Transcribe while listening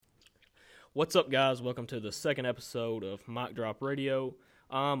What's up, guys? Welcome to the second episode of Mic Drop Radio.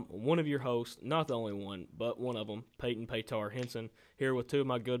 I'm one of your hosts, not the only one, but one of them, Peyton Paytar Henson, here with two of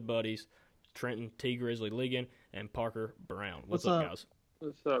my good buddies, Trenton T. Grizzly Ligon and Parker Brown. What's up, guys?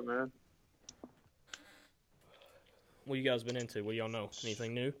 What's up, man? What you guys been into? What do y'all know?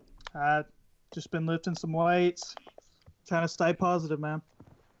 Anything new? Just been lifting some weights, trying to stay positive, man.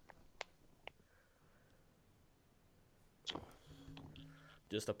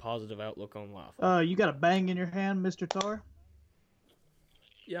 Just a positive outlook on life. You got a bang in your hand, Mr. Tar?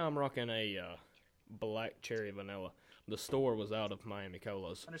 Yeah, I'm rocking a black cherry vanilla. The store was out of Miami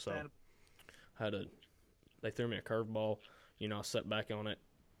Colas, so they threw me a curveball. I set back on it,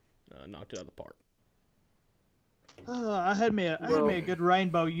 knocked it out of the park. I had me a good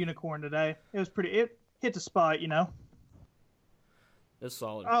rainbow unicorn today. It was pretty. It hit the spot, It's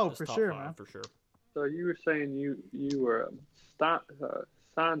solid. Oh, it's for top sure, five, man. For sure. So you were saying you were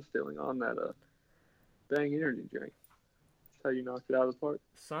sign stealing on that Bang energy drink. That's how you knocked it out of the park.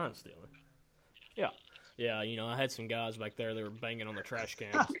 Sign stealing. Yeah. I had some guys back there. They were banging on the trash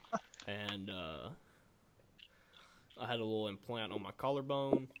cans, and I had a little implant on my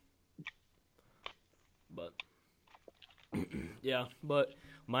collarbone. But yeah, but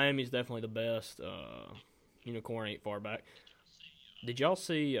Miami's definitely the best. Unicorn ain't far back. Did y'all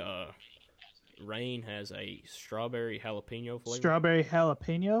see? Rain has a strawberry jalapeno flavor. Strawberry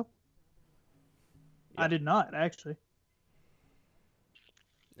jalapeno? Yeah. I did not, actually.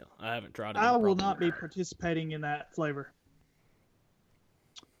 No, I haven't tried it. I will not be participating in that flavor.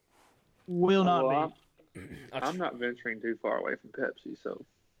 Will not be. I'm not venturing too far away from Pepsi, so.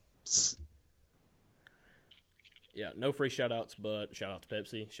 Yeah, no free shout-outs, but shout out to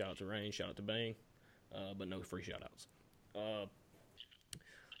Pepsi, shout out to Rain, shout out to Bang, but no free shout-outs.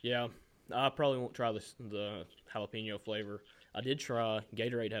 Yeah, I probably won't try the jalapeno flavor. I did try.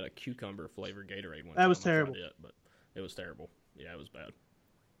 Gatorade had a cucumber flavored Gatorade one time. That was terrible. But it was terrible. Yeah, it was bad.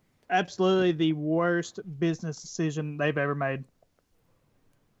 Absolutely the worst business decision they've ever made.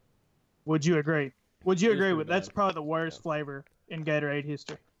 Would you agree? Would you agree with that's probably the worst flavor in Gatorade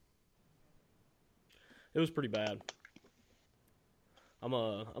history? It was pretty bad. I'm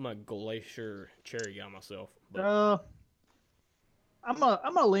a Glacier cherry guy myself. But I'm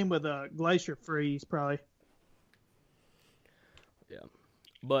gonna lean with a Glacier Freeze probably. Yeah,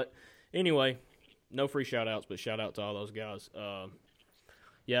 but anyway, no free shout outs, but shout out to all those guys.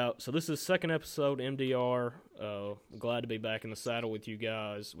 Yeah, so this is second episode MDR. Glad to be back in the saddle with you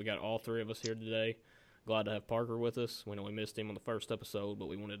guys. We got all three of us here today. Glad to have Parker with us. We know we missed him on the first episode, but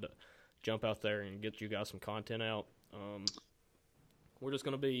we wanted to jump out there and get you guys some content out. We're just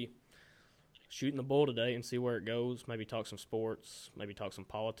gonna be shooting the bull today and see where it goes. Maybe talk some sports. Maybe talk some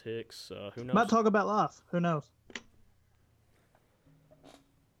politics. Who knows? Might talk about life. Who knows?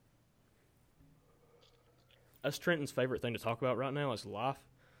 That's Trenton's favorite thing to talk about right now is life.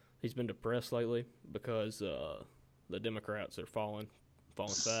 He's been depressed lately because the Democrats are falling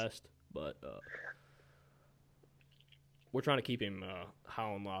fast. But we're trying to keep him high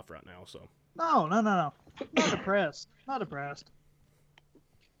on life right now. So No. Not depressed. Not depressed.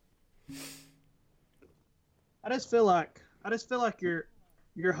 I just feel like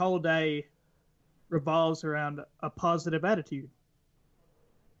your whole day revolves around a positive attitude.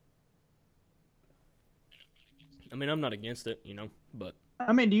 I mean, I'm not against it, but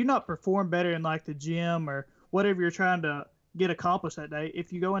I mean, do you not perform better in like the gym or whatever you're trying to get accomplished that day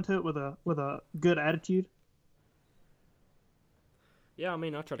if you go into it with a good attitude? yeah, I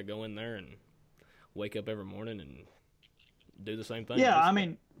mean, I try to go in there and wake up every morning and do the same thing. Yeah, basically. I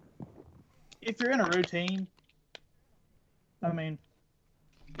mean, if you're in a routine, I mean,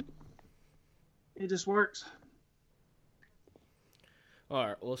 it just works. All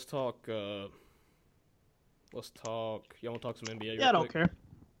right, let's talk. Y'all want to talk some NBA? Yeah, I don't care.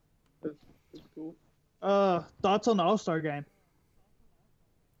 That's cool. Thoughts on the All-Star game?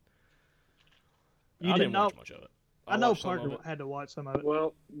 I didn't watch much of it. I know watched some Parker of it. had to watch some of it.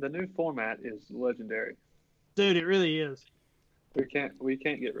 Well, the new format is legendary. Dude, it really is. We can't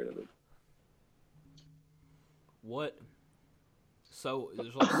get rid of it. What? So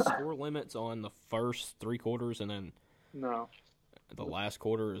there's like score limits on the first three quarters, and then No. the last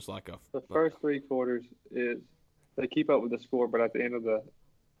quarter is like The first three quarters is they keep up with the score, but at the end of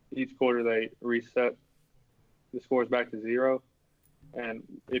each quarter they reset the scores back to zero, and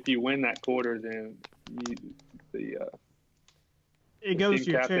if you win that quarter, then It goes team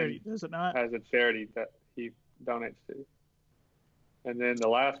to your captain charity, does it not? has a charity that he donates to. And then the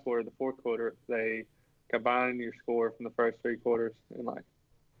last quarter, the fourth quarter, they combine your score from the first three quarters and like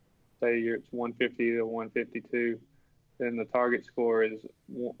say it's 150 to 152, then the target score is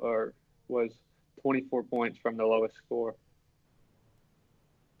or was 24 points from the lowest score.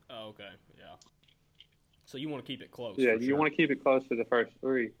 Oh, okay, yeah. So you want to keep it close. Yeah, for you sure. want to keep it close to the first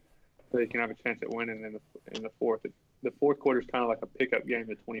three, so you can have a chance at winning in the fourth. The fourth quarter is kind of like a pickup game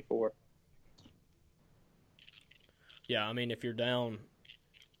to 24. Yeah, I mean, if you're down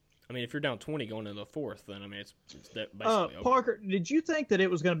 20 going into the fourth, then I mean it's basically over. Parker, did you think that it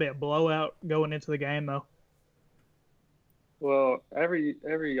was going to be a blowout going into the game though? Well,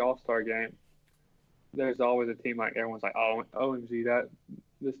 every All-Star game, there's always a team like everyone's like, oh, OMG,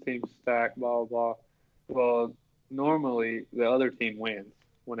 this team's stacked, blah blah blah. Well, normally the other team wins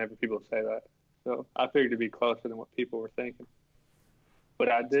whenever people say that. So I figured it'd be closer than what people were thinking. But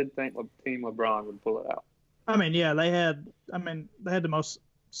I did think Team LeBron would pull it out. I mean, yeah, they had the most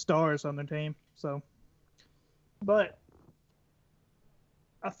stars on their team. So, but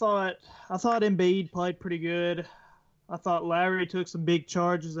I thought Embiid played pretty good. I thought Lowry took some big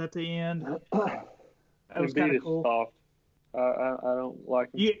charges at the end. That was kind Embiid of is cool. soft. I don't like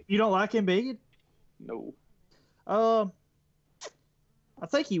him. You don't like Embiid? No. I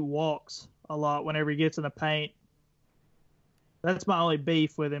think he walks a lot whenever he gets in the paint. That's my only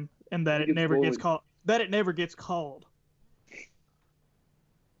beef with him, and that He it gets never gets bullied. called. That it never gets called.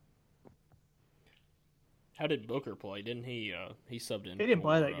 How did Booker play? Didn't he? He subbed in. He didn't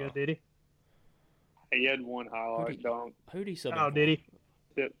play for, that good, did he? He had one highlight Who'd dunk. Who did he sub in Oh, for? did he?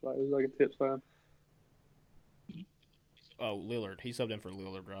 Tip, like, it was like a tip slam. Oh, Lillard. He subbed in for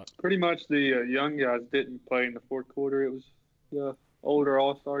Lillard, right? Pretty much the young guys didn't play in the fourth quarter. It was the older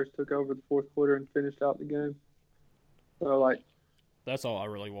All-Stars took over the fourth quarter and finished out the game. So, like, That's all I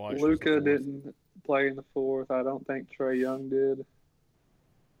really watched. was the Luka fourth. didn't play in the fourth. I don't think Trae Young did.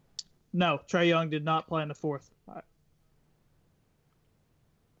 No, Trae Young did not play in the fourth.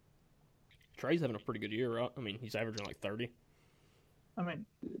 Trey's having a pretty good year, right? I mean, he's averaging like 30. I mean,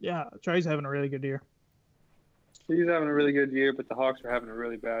 yeah, Trae's having a really good year. He's having a really good year, but the Hawks are having a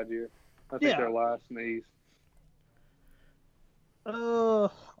really bad year. I think Yeah. they're last in the East.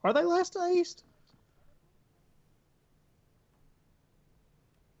 Are they last in the East?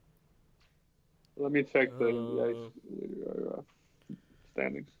 Let me check the NBA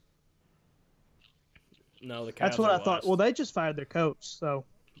standings. No, the Cavs That's what are I thought. last. Well, they just fired their coach, so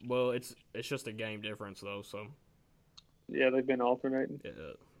Well, it's just a game difference though. So Yeah, they've been alternating.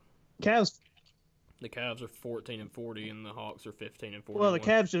 Cavs. the Cavs are 14-40, and the Hawks are 15-41. Well, the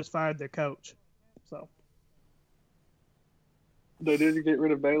Cavs just fired their coach, so They did get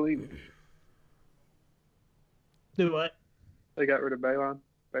rid of Bailey. do what? They got rid of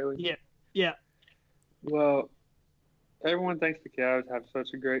Bailey. Yeah. Well, everyone thinks the Cavs have such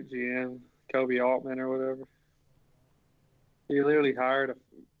a great GM, Kobe Altman or whatever. He literally hired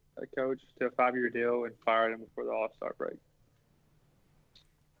a coach to a 5-year deal and fired him before the All-Star break.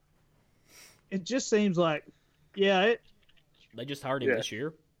 It just seems like, yeah, They just hired him Yeah. this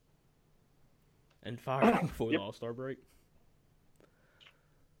year and fired him before Yep. the All-Star break.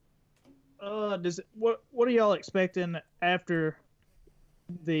 what are y'all expecting after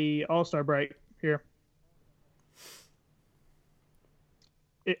the All-Star break here?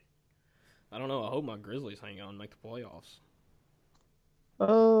 I don't know. I hope my Grizzlies hang on and make the playoffs.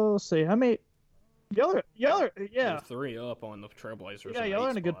 Let's see. How many? Y'all are yeah, They're 3 up on the Trailblazers. Yeah, in y'all are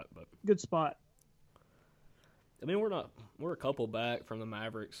eighth in a spot, but good spot. I mean, we're a couple back from the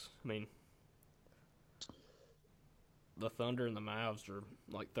Mavericks. I mean, the Thunder and the Mavs are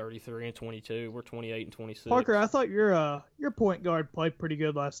like 33 and 22. We're 28 and 26. Parker, I thought your point guard played pretty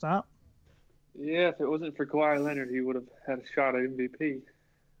good last night. Yeah, if it wasn't for Kawhi Leonard, he would have had a shot at MVP,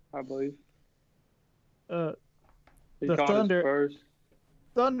 I believe. He The caught Thunder- his first.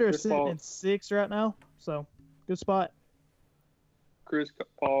 Thunder is Chris sitting Paul. in 6 right now, so good spot. Chris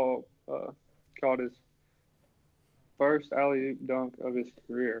Paul caught his first alley-oop dunk of his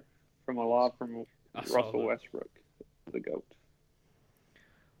career from a lob from I saw Russell that. Westbrook, the GOAT.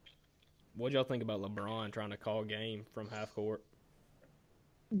 What'd y'all think about LeBron trying to call game from half court?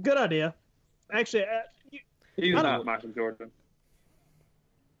 Good idea. Actually, He's I not don't- Michael Jordan.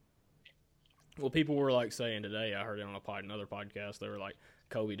 Well, people were like saying today. I heard it on another podcast. They were like,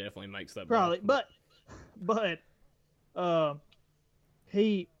 Kobe definitely makes that. probably, block. but I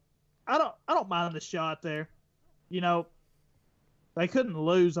don't mind the shot there. You know, they couldn't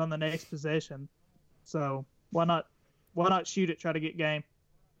lose on the next possession, so why not shoot it? Try to get game.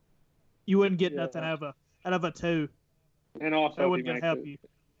 You wouldn't get Yeah. nothing out of a 2. And also, That if wasn't he, gonna makes help it, you.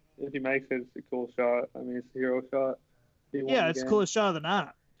 if he makes it, it's a cool shot. I mean, it's a hero shot. He won Yeah, the it's the game. coolest shot of the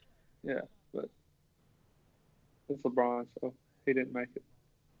night. Yeah, but it's LeBron, so he didn't make it.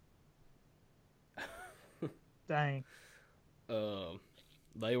 Dang.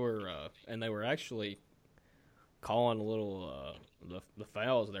 they were actually calling a little the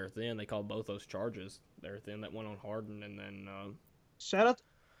fouls there. Then they called both those charges there. Then that went on Harden, and then Shout out,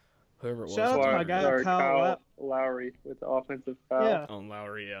 whoever it was Shout out to my guy, Or Kyle Lowry with the offensive foul. Yeah. on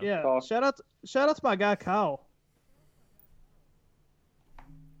Lowry. Yeah. yeah. Call. Shout out to my guy Kyle.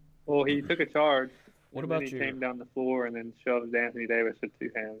 Well, he took a charge. What and about then he you? came down the floor and then shoved Anthony Davis with two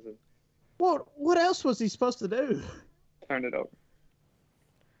hands and What else was he supposed to do? turned it over.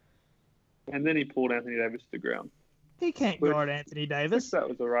 And then he pulled Anthony Davis to the ground. He can't Which- guard Anthony Which Davis. that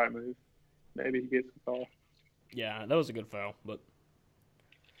was the right move. Maybe he gets the call. Yeah, that was a good foul. But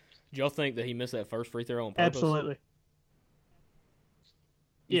did y'all think that he missed that first free throw on purpose? Absolutely.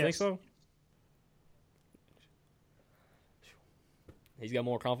 You think Yes. so? He's got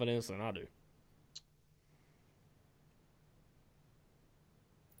more confidence than I do.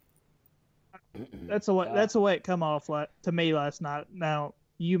 That's the way it come off like to me last night. Now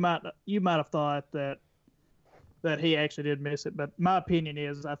you might have thought that he actually did miss it, but my opinion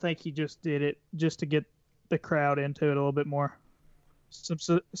is I think he just did it just to get the crowd into it a little bit more. Some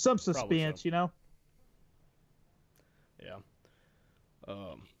suspense, you know. Yeah.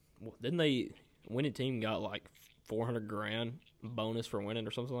 Didn't they winning team got like $400,000 bonus for winning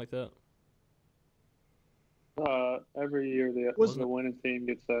or something like that? Every year the Wasn't winning team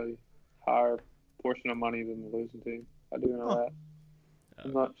gets a higher portion of money than the losing team. I do know that.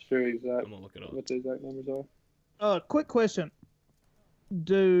 I'm not sure I'm exactly gonna look it up. what the exact numbers are. Quick question: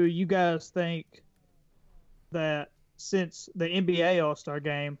 do you guys think that since the NBA All-Star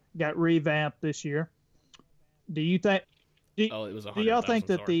Game got revamped this year, do you think? Oh, it was Do y'all think 100,000,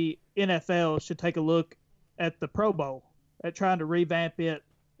 that sorry. the NFL should take a look at the Pro Bowl, at trying to revamp it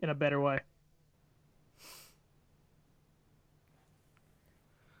in a better way?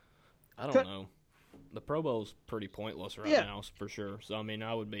 I don't know. The Pro Bowl's pretty pointless right Yeah. now, for sure. So I mean,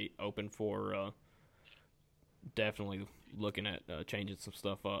 I would be open for definitely looking at changing some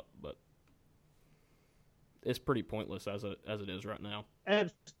stuff up, but it's pretty pointless as it is right now.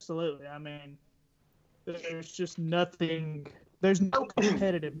 Absolutely. I mean, there's just nothing. There's no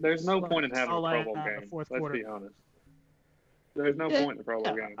competitive. There's no point in having a all Pro out Bowl in the game. fourth Let's quarter. be honest. There's no Yeah, point in the Pro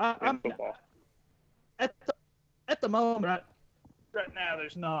Bowl game I- in football. At the moment, right now,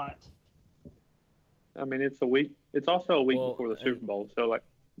 there's not. I mean, it's a week. It's also a week Well, before the and- Super Bowl, so like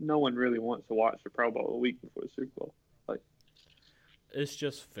no one really wants to watch the Pro Bowl a week before the Super Bowl. It's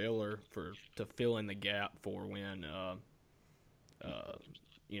just filler to fill in the gap for when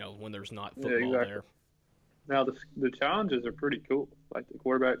when there's not Yeah, football exactly. there. Now the challenges are pretty cool, like the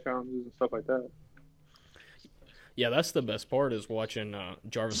quarterback challenges and stuff like that. Yeah, that's the best part is watching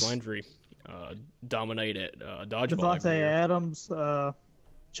Jarvis Landry dominate at dodgeball. every Devontae year. Adams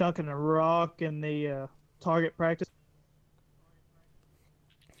chunking a rock in the target practice.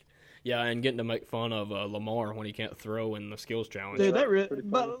 Yeah, and getting to make fun of Lamar when he can't throw in the skills challenge. Dude, that pretty really.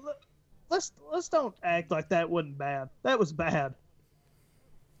 funny. But let's don't act like that wasn't bad. That was bad.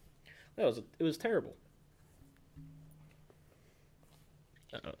 It was terrible.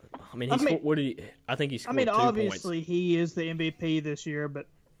 I mean, I mean- what did he? I think he I scored mean, 2 obviously points. he is the MVP this year, but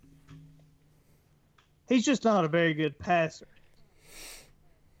he's just not a very good passer.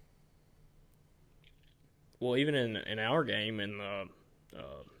 Well, even in our game in the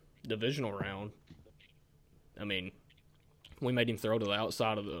divisional round, I mean, we made him throw to the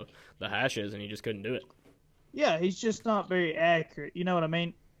outside of the hashes, and he just couldn't do it. Yeah, he's just not very accurate. You know what I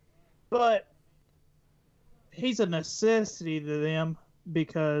mean? But he's a necessity to them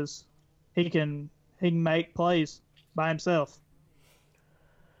because he can make plays by himself.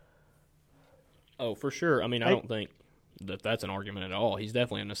 Oh, for sure. I mean, I Hey- don't think that's an argument at all. He's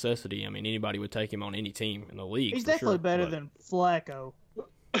definitely a necessity. I mean, anybody would take him on any team in the league. He's for definitely sure, better but than Flacco.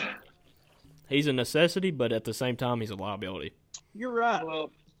 he's a necessity, but at the same time, he's a liability. You're right.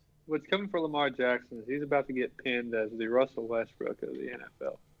 Well, what's coming for Lamar Jackson is he's about to get pinned as the Russell Westbrook of the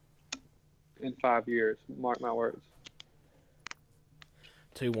NFL in 5 years. Mark my words.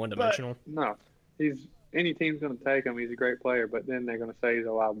 Too one-dimensional. No, any team's going to take him. He's a great player, but then they're going to say he's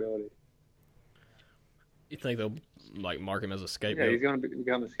a liability. You think they'll like mark him as a Yeah, scapegoat? he's going to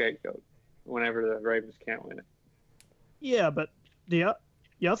become the scapegoat whenever the Ravens can't win it. Yeah, but do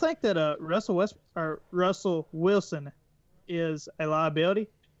y'all think that Russell Wilson is a liability?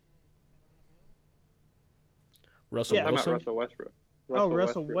 Russell Yeah. I'm not Wilson. Russell Westbrook.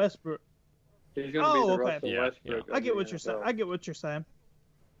 Russell Westbrook. He's going to be the okay. Russell Yeah, Westbrook. yeah. I of get the what you're saying. NFL. I get what you're saying.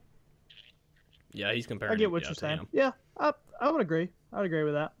 Yeah, he's comparing. I get him, what yeah, you're to saying. him. Yeah, I would agree. I'd agree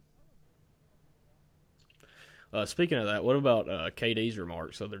with that. Speaking of that, what about KD's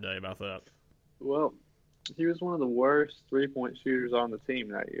remarks the other day about that? Well, He was one of the worst 3-point shooters on the team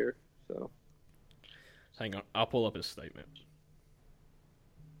that year. So Hang on, I'll pull up his statement.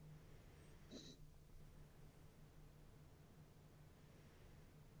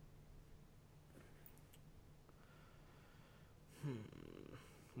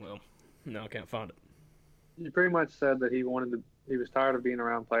 Well, no, I can't find it. he pretty much said that he was tired of being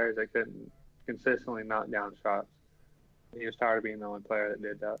around players that couldn't consistently knock down shots. He was tired of being the only player that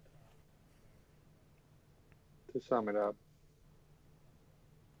did that. To sum it up.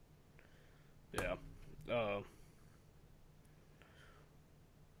 Yeah. I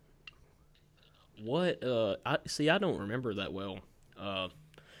don't remember that well.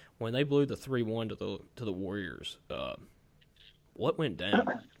 When they blew the 3-1 to the Warriors, what went down?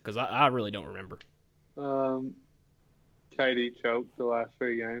 Because I really don't remember. KD choked the last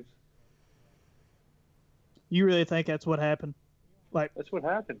 3 games. You really think that's what happened? Like, That's what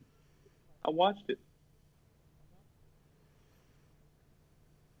happened. I watched it.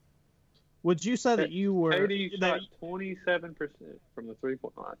 would you say that you were? KD that, shot 27% from the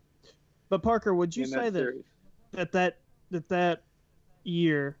 3-point line but Parker, would you in say that that series. that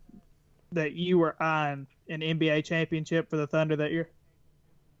year that you were eyeing an NBA championship for the Thunder that year?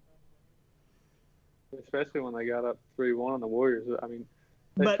 Especially when they got up 3-1 on the Warriors. I mean,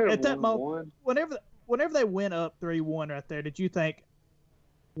 they But could have at that won moment, whenever they went up 3-1 right there, did you think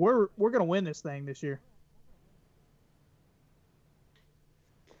we're going to win this thing this year?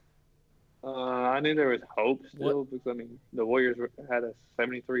 I knew there was hope still because I mean the Warriors had a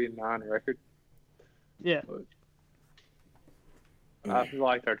 73-9 record. Yeah. But I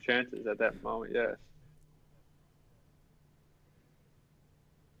liked our chances at that moment. Yes.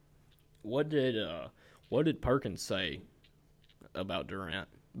 What did Perkins say about Durant?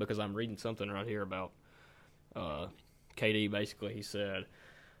 Because I'm reading something right here about KD. Basically, he said,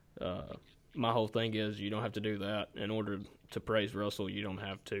 "My whole thing is you don't have to do that. In order to praise Russell, you don't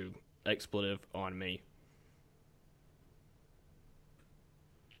have to expletive on me."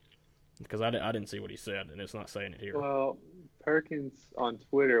 Because I didn't see what he said, and it's not saying it here. Well, Perkins on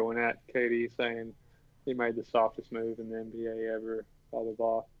Twitter went at KD saying he made the softest move in the NBA ever. Blah blah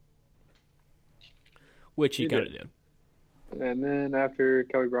blah. Which he He kind of did. did. And then after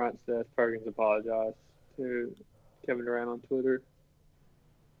Kobe Bryant's death, Perkins apologized to Kevin Durant on Twitter.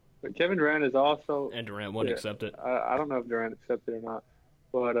 But Kevin Durant is also. And Durant wouldn't accept it. I don't know if Durant accepted it or not,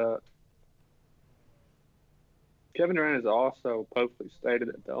 but Kevin Durant has also publicly stated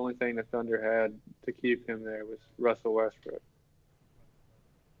that the only thing the Thunder had to keep him there was Russell Westbrook.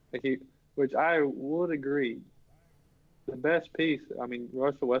 Which I would agree. The best piece, I mean,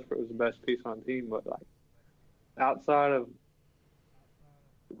 Russell Westbrook was the best piece on the team, but like outside of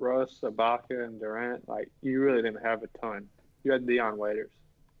Russ, Ibaka, and Durant, like you really didn't have a ton. You had Deion Waiters.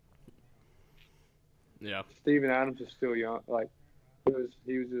 Yeah. Steven Adams is still young. Like it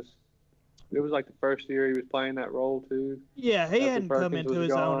was like the first year he was playing that role too. Yeah, he After hadn't come Perkins into was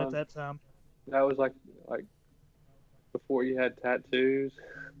his own gone. at that time. That was like before you had tattoos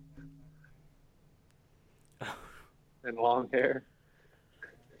and long hair.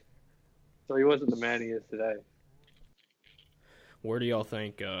 So he wasn't the man he is today. Where do y'all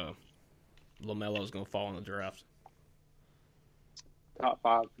think LaMelo's going to fall in the draft? Top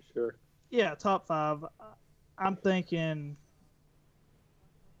 5 for sure. Yeah, top 5. I'm thinking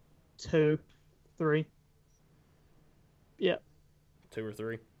 2, 3. Yeah. 2 or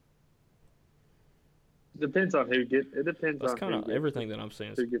 3? Depends on who gets. It depends That's on kind who of gets everything that I'm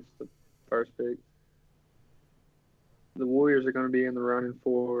saying. who gets the first pick. The Warriors are going to be in the running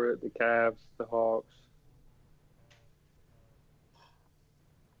for it. The Cavs, the Hawks.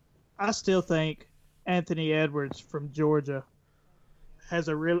 I still think Anthony Edwards from Georgia has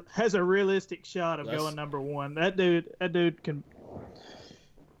a realistic shot of going number 1. That dude can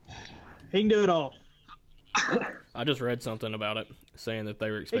do it all. I just read something about it saying that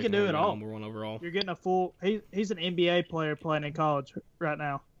they were expecting do him it to be all. number 1 overall. You're getting a full. He's an NBA player playing in college right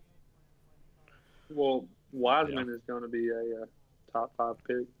now. Well, Wiseman is going to be a top 5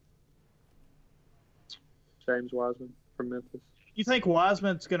 pick. James Wiseman from Memphis. You think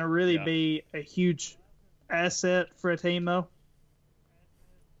Wiseman's going to really Yeah. be a huge asset for a team, though?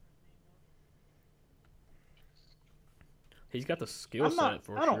 He's got the skill set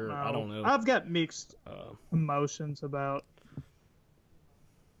for sure. I don't know. I've got mixed emotions about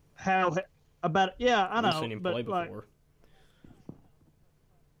how about. Yeah, I know. We've seen him but play like, before.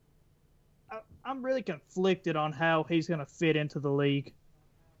 I'm really conflicted on how he's going to fit into the league.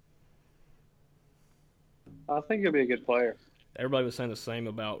 I think he'll be a good player. Everybody was saying the same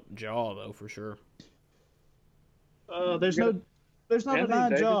about Jaw, though, for sure. There's no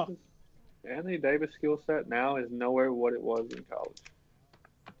denying Ja. Anthony Davis' skill set now is nowhere what it was in college.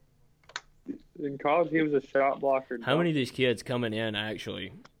 In college, he was a shot blocker. How many of these kids coming in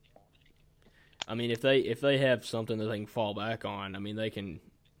actually? I mean, if they have something that they can fall back on, I mean, they can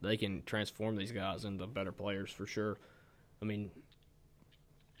transform these guys into better players for sure. I mean,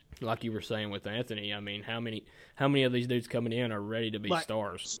 like you were saying with Anthony, I mean, how many of these dudes coming in are ready to be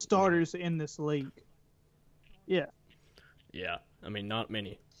stars? Starters in this league. Yeah. Yeah, I mean, not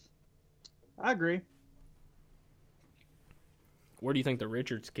many. I agree. Where do you think the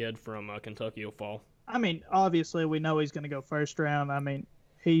Richards kid from Kentucky will fall? I mean, obviously, we know he's going to go first round. I mean,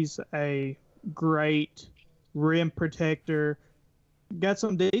 he's a great rim protector. Got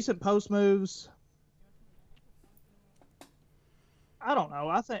some decent post moves. I don't know.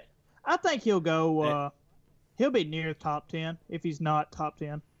 I think he'll go. He'll be near top 10 if he's not top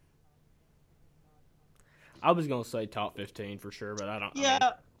 10. I was gonna say top 15 for sure, but I don't.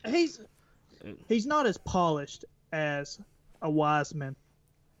 Yeah, he's not as polished as a Wiseman.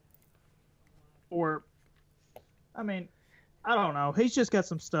 Or, I mean, I don't know. He's just got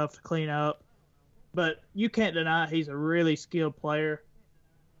some stuff to clean up. But you can't deny he's a really skilled player.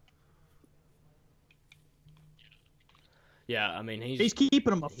 Yeah, I mean he's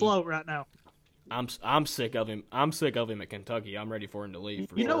keeping him afloat right now. I'm sick of him. I'm sick of him at Kentucky. I'm ready for him to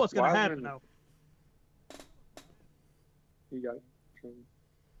leave. You know what's going to happen though. You got it.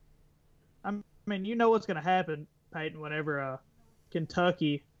 I mean, you know what's going to happen, Peyton. Whenever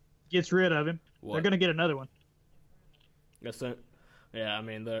Kentucky gets rid of him, they're going to get another one. That's it. Yeah, I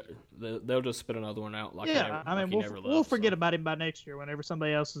mean, they'll just spit another one out like yeah. I mean, we'll forget about him by next year whenever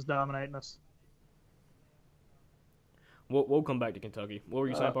somebody else is dominating us. We'll come back to Kentucky. What were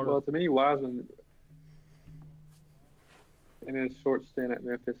you saying, Parker? Well, to me, Wiseman, in his short stint at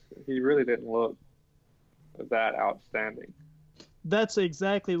Memphis, he really didn't look that outstanding. That's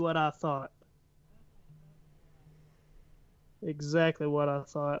exactly what I thought. Exactly what I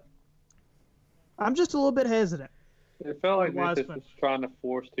thought. I'm just a little bit hesitant. It felt like Memphis was trying to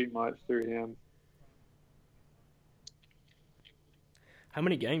force too much through him. How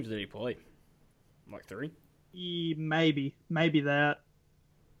many games did he play? Like 3? Maybe that.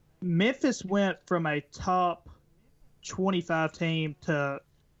 Memphis went from a top 25 team to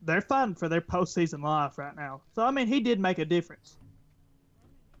they're fighting for their postseason life right now. So, I mean, he did make a difference.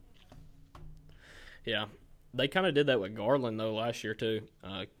 Yeah. They kind of did that with Garland, though, last year, too.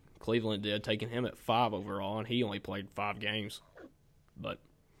 Cleveland did, taking him at 5 overall, and he only played 5 games. But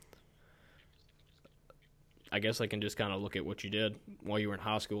I guess they can just kind of look at what you did while you were in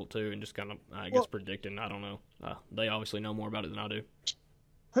high school, too, and just kind of, I guess, predicting. I don't know. They obviously know more about it than I do.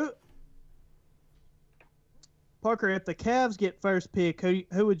 Parker, if the Cavs get first pick,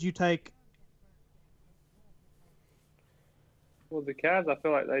 who would you take? Well, the Cavs, I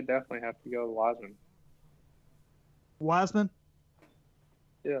feel like they definitely have to go to Wiseman. Wiseman?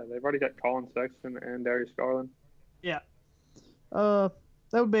 Yeah, they've already got Colin Sexton and Darius Garland. Yeah.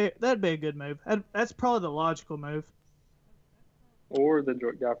 That'd be a good move. That's probably the logical move. Or the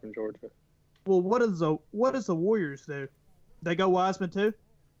guy from Georgia. Well, what does the Warriors do? They go Wiseman too?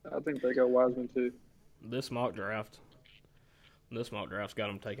 I think they go Wiseman too. This mock draft's got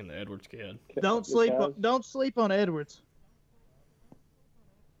them taking the Edwards kid. Don't sleep on Edwards.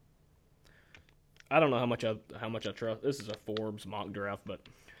 I don't know how much I trust. This is a Forbes mock draft, but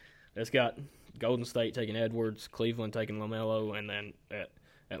it's got Golden State taking Edwards, Cleveland taking LaMelo, and then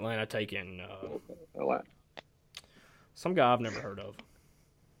Atlanta taking some guy I've never heard of.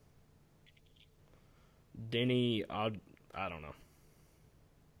 Denny, I don't know.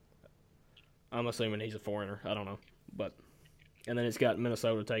 I'm assuming he's a foreigner. I don't know, and then it's got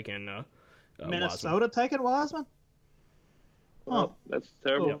Minnesota taking Minnesota taking Wiseman. Well, that's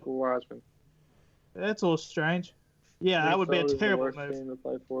terrible for Wiseman. That's a little strange. Yeah, that would be a terrible move. The worst team to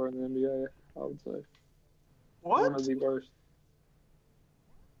play for in the NBA, I would say. What? One of the worst.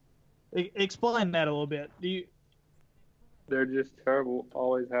 Explain that a little bit. They're just terrible.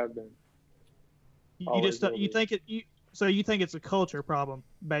 Always have been. You think it's a culture problem,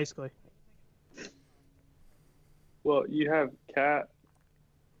 basically. Well, you have Cat,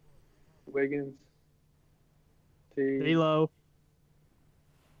 Wiggins, D'Lo.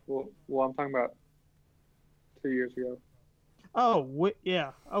 Well, I'm talking about 2 years ago. Oh,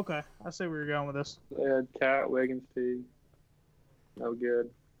 yeah. Okay. I see where you're going with this. They had Cat, Wiggins, T. No good.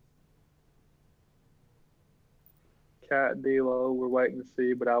 Cat, D'Lo, we're waiting to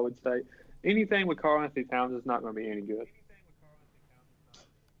see, but I would say anything with Karl-Anthony Towns is not going to be any good.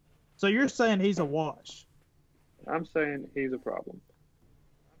 So you're saying he's a wash? I'm saying he's a problem.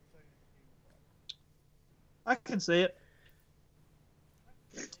 I can see it.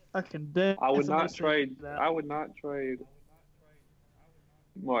 I can definitely. I would not see trade. that. I would not trade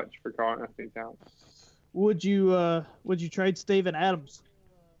much for Karl Anthony Towns. Would you trade Steven Adams?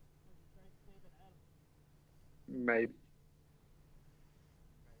 Maybe.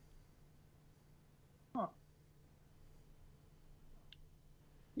 Huh.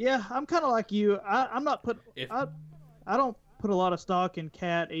 Yeah, I'm kind of like you. I'm not put. I don't put a lot of stock in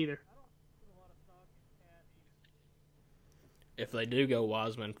Cat either. If they do go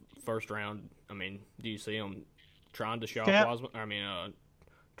Wiseman first round, I mean, do you see them trying to shop Cat? Wiseman? I mean,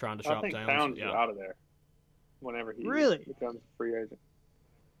 trying to I shop think Towns? Towns Yeah. is out of there whenever he Really? becomes a free agent.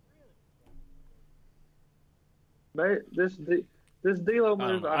 This D'Lo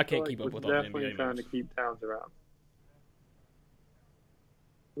move, know. I I can't feel keep like up was with all the definitely NBA trying moves. to keep Towns around.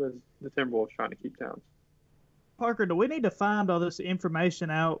 Was the Timberwolves trying to keep Towns? Parker, do we need to find all this information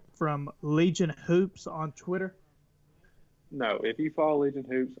out from Legion Hoops on Twitter? No, if you follow Legion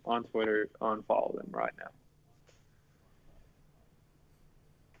Hoops on Twitter, unfollow them right now.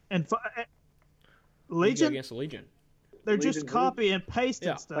 And Go Legion, against the Legion. they're Legion just Hoops? copy and pasting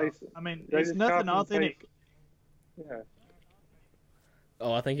Yeah, stuff. paste it. I mean, They it's just nothing copy and authentic. paste. Yeah.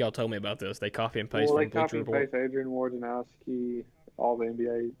 Oh, I think y'all told me about this. They copy and paste Well, they from Bleacher copy and Report. paste Adrian Wojnarowski, all the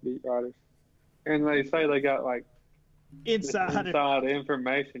NBA beat writers, and they say they got like this inside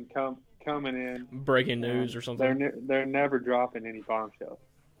information coming in. Breaking news or something. They're never dropping any bombshells.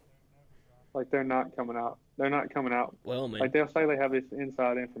 Like they're not coming out. They're not coming out. Well, I mean, Like they'll say they have this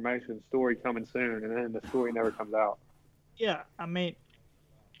inside information story coming soon, and then the story never comes out. Yeah, I mean,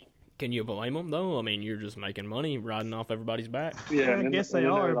 can you blame them though? I mean, you're just making money riding off everybody's back. Yeah, I and then- guess and they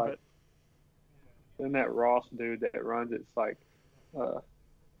then are, they're like, but then that Ross dude that runs it's like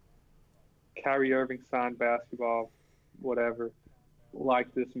Kyrie Irving signed basketball, whatever.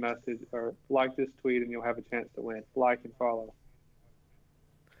 Like this message or like this tweet, and you'll have a chance to win. Like and follow.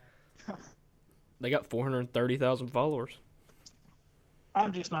 They got 430,000 followers.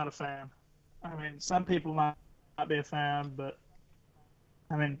 I'm just not a fan. I mean, some people might be a fan, but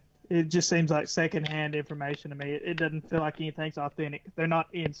I mean, it just seems like secondhand information to me. It doesn't feel like anything's authentic. They're not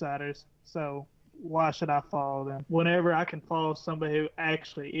insiders, so why should I follow them? Whenever I can follow somebody who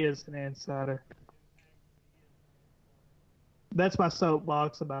actually is an insider. That's my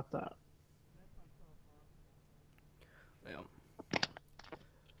soapbox about that.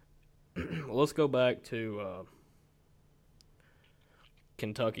 Well, let's go back to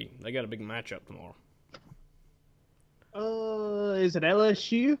Kentucky. They got a big matchup tomorrow. Is it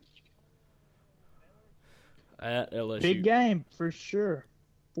LSU? At LSU. Big game for sure.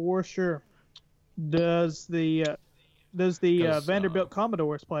 For sure. Does the 'Cause, Vanderbilt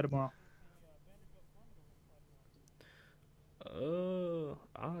Commodores play tomorrow?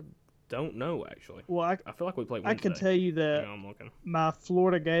 I don't know actually. Well, I feel like we play I Wednesday. can tell you that Hang on, I'm looking. my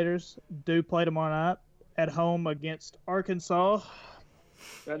Florida Gators do play tomorrow night at home against Arkansas.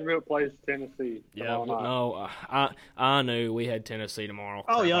 Vanderbilt plays Tennessee. Yeah, tomorrow night. no, I knew we had Tennessee tomorrow.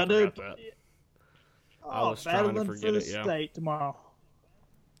 Oh, Crap, yeah, I dude. forgot that. I Oh, was trying to battling forget for it, the yeah. state tomorrow.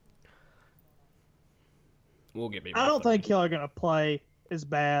 We'll get me. I don't think y'all are gonna play as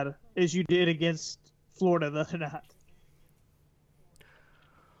bad as you did against Florida the other night.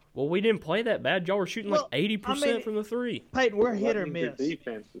 Well, we didn't play that bad. Y'all were shooting Well, like 80% I mean- from the three. Peyton, we're That hit or means your miss.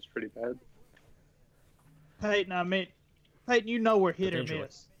 defense is pretty bad. Peyton, you know we're hit or Potentially.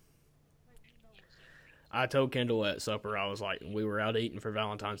 miss. I told Kendall at supper, I was like, we were out eating for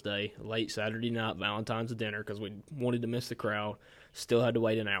Valentine's Day, late Saturday night, Valentine's dinner, because we wanted to miss the crowd. Still had to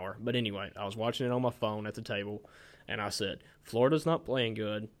wait an hour. But anyway, I was watching it on my phone at the table, and I said, Florida's not playing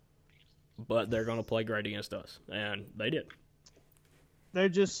good, but they're going to play great against us. And they did. They're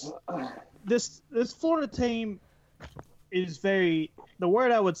just this Florida team is very. The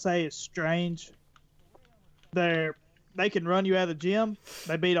word I would say is strange. They can run you out of the gym.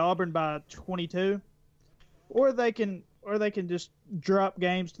 They beat Auburn by 22, or they can just drop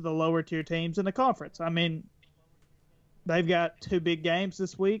games to the lower tier teams in the conference. I mean, they've got two big games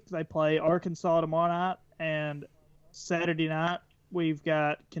this week. They play Arkansas tomorrow night, and Saturday night we've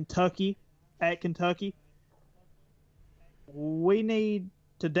got Kentucky at Kentucky. We need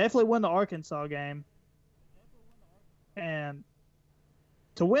to definitely win the Arkansas game, and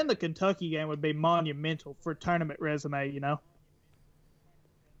to win the Kentucky game would be monumental for tournament resume, you know?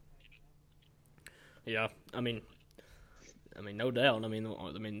 Yeah, I mean, no doubt. I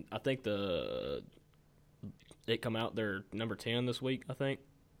mean, I think it come out they're number 10 this week. I think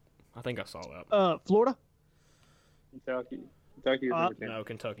I saw that. Florida? Kentucky is number 10. No,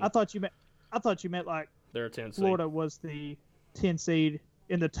 Kentucky. I thought you meant like They're a 10 seed. Florida was the 10 seed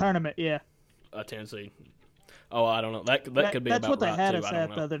in the tournament. Yeah. A 10 seed. Oh, I don't know. That could be That's about what they right, had too. us I don't at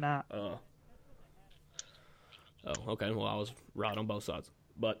know. the other night. Oh, okay. Well, I was right on both sides.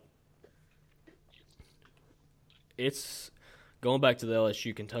 But it's going back to the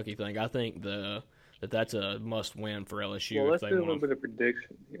LSU Kentucky thing. I think that's a must win for LSU Well, if let's they do a little want. bit of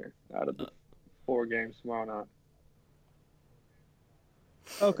prediction here out of the 4 games tomorrow night.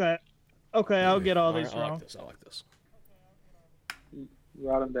 Okay, I'll get all these right, I wrong. like this. I like this.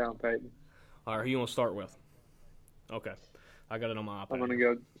 Write them down, Peyton. All right, who you want to start with? Okay, I got it on my iPad. I'm going to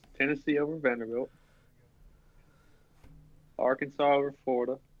go Tennessee over Vanderbilt, Arkansas over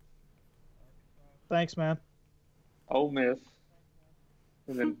Florida, Thanks, man. Ole Miss,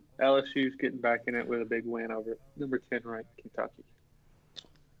 and then LSU's getting back in it with a big win over number 10 ranked Kentucky.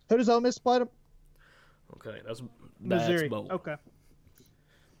 Who does Ole Miss play them? Okay, that's Missouri. bold. Okay.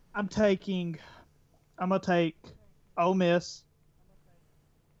 I'm gonna take Ole Miss.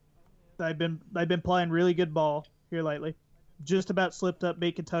 They've been playing really good ball here lately. Just about slipped up,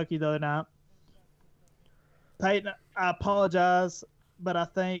 beat Kentucky the other night. Peyton, I apologize, but I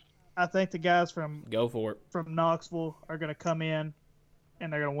think the guys from Go for it. Knoxville are gonna come in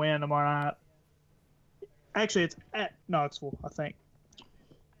and they're gonna win tomorrow night. Actually, it's at Knoxville, I think.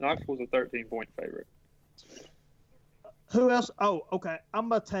 Knoxville's a 13-point favorite. Who else? Oh, okay. I'm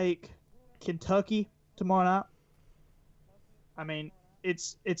gonna take Kentucky tomorrow night. I mean,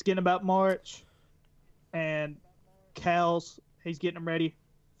 it's getting about March, and Cal's he's getting them ready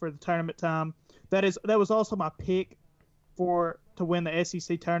for the tournament time. That was also my pick to win the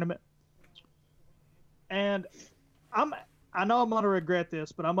SEC tournament. And I know I'm gonna regret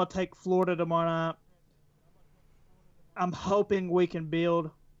this, but I'm gonna take Florida tomorrow night. I'm hoping we can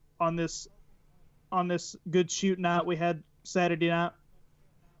build on this good shoot night we had Saturday night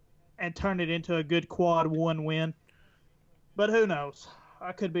and turn it into a good quad 1 win. But who knows?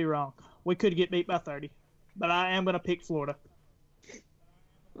 I could be wrong. We could get beat by 30. But I am going to pick Florida.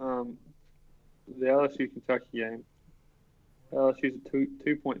 The LSU Kentucky game. LSU's a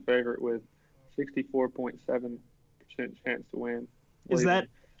 2-point favorite with 64.7% chance to win. Is that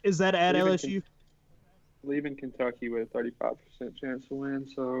at LSU? Leaving Kentucky with a 35% chance to win,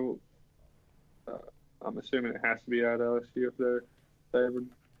 so I'm assuming it has to be at LSU if they're favored.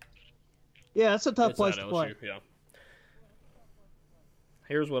 Yeah, that's a tough It's place at to LSU, play. Yeah.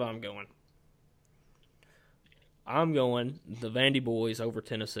 Here's what I'm going. I'm going the Vandy boys over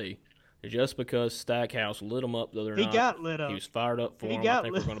Tennessee, just because Stackhouse lit them up the other night. He got lit up. He was fired up for He them. I got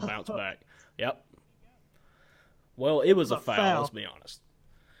think we're lit going to bounce up. back. Yep. Well, it was a foul. Let's be honest.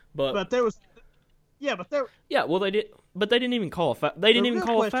 But there was, yeah, but there. Yeah, well they did, but they didn't even call a foul. They didn't even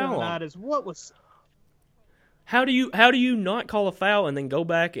call a foul on him. Is what was. How do you not call a foul and then go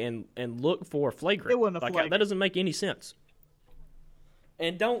back and look for a flagrant? It wasn't a like flagrant. that doesn't make any sense.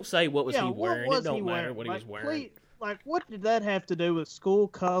 And don't say what was he wearing. What It was don't he matter wearing? what he was wearing. Please, what did that have to do with school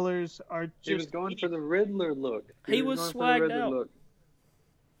colors or just? He was going for the Riddler look. He was going for the swagged Riddler out. look.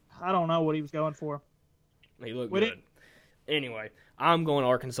 I don't know what he was going for. He looked Would good. Anyway, I'm going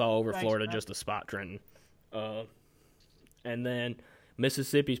Arkansas over Thanks, Florida man. just to spot Trenton. And then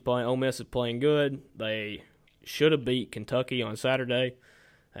Mississippi's playing. Ole Miss is playing good. They should have beat Kentucky on Saturday,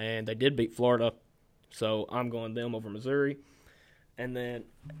 and they did beat Florida. So I'm going them over Missouri. And then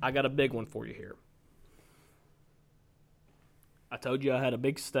I got a big one for you here. I told you I had a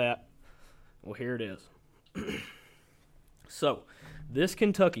big stat. Well, here it is. So, this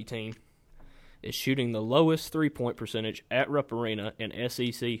Kentucky team is shooting the lowest three-point percentage at Rupp Arena in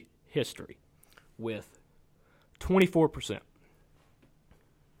SEC history with 24%.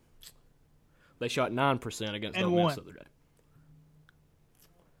 They shot 9% against And Ole Miss won. the other day.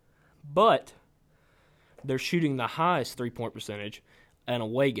 But they're shooting the highest three-point percentage in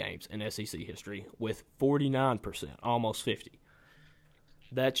away games in SEC history with 49%, almost 50.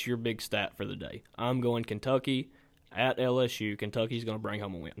 That's your big stat for the day. I'm going Kentucky at LSU. Kentucky's going to bring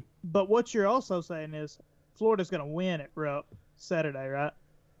home a win. But what you're also saying is Florida's going to win at Rupp Saturday, right?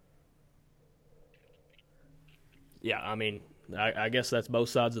 Yeah, I mean, I guess that's both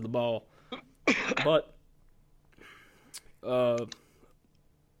sides of the ball. But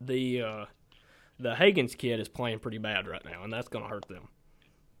the Higgins kid is playing pretty bad right now, and that's going to hurt them.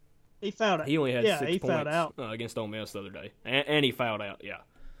 He fouled out. He only had 6 he fouled points out. Against Ole Miss the other day, and he fouled out. Yeah,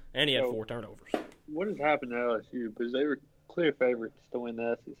 and he had So- 4 turnovers. What has happened to LSU? Because they were clear favorites to win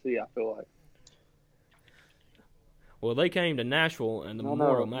the SEC, I feel like. Well, they came to Nashville, and the No,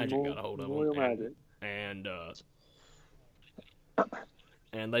 Memorial Magic got a hold of Memorial them, Magic.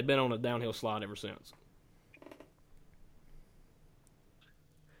 and they've been on a downhill slide ever since.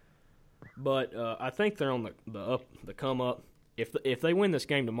 But I think they're on the come up. If they win this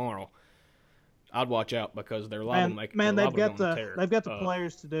game tomorrow, I'd watch out because they're liable to make. Man, they're they've liable got to go on a the tear. they've got the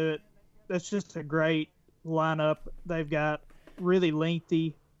players to do it. That's just a great lineup. They've got really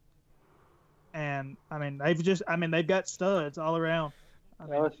lengthy, and they've got studs all around.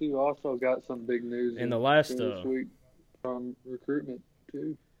 LSU also got some big news in the last this week from recruitment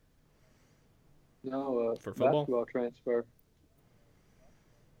too. No, for football basketball transfer.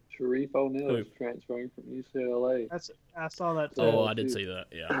 Sharif O'Neal is transferring from UCLA. I saw that too. Oh, I did see that.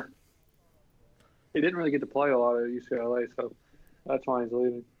 Yeah. He didn't really get to play a lot at UCLA, so that's why he's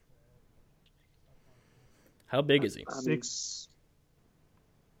leaving. How big is he?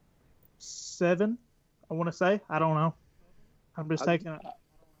 6'7", I want to say. I don't know. I was just taking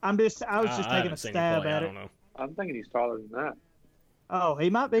a stab at it. I'm thinking he's taller than that. Oh, he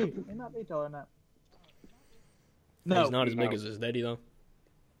might be. He might be taller than that. No, he's not as big as his daddy though.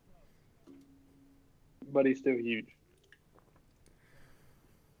 But he's still huge.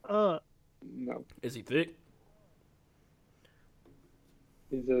 No. Is he thick?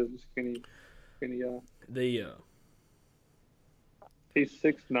 He's a skinny guy. He's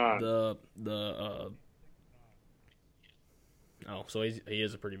 6'9". So he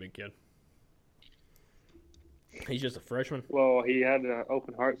is a pretty big kid. He's just a freshman. Well, he had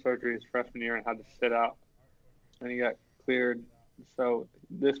open heart surgery his freshman year and had to sit out, and he got cleared. So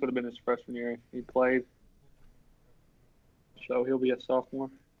this would have been his freshman year. He played, so he'll be a sophomore.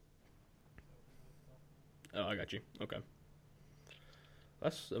 Oh, I got you. Okay.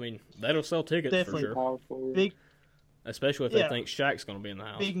 That'll sell tickets Definitely for sure. Big, especially if they think Shaq's going to be in the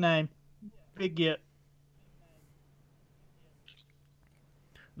house. Big name. Big get.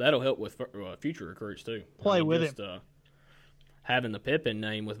 That'll help with future recruits, too. Play with him. Having the Pippen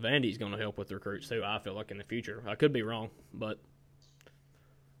name with Vandy's going to help with recruits, too, I feel like, in the future. I could be wrong, but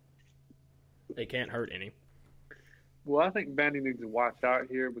it can't hurt any. Well, I think Vandy needs to watch out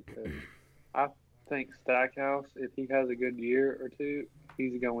here because I think Stackhouse, if he has a good year or two,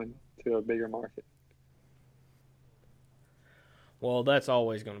 he's going to a bigger market. Well, that's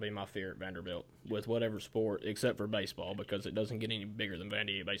always going to be my fear at Vanderbilt with whatever sport, except for baseball, because it doesn't get any bigger than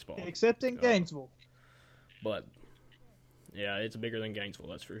Vandy baseball. Except in Gainesville. But, yeah, it's bigger than Gainesville,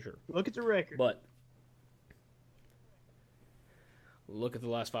 that's for sure. Look at the record. But, look at the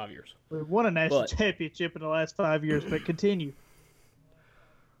last 5 years. We've won a national championship in the last 5 years, but continue.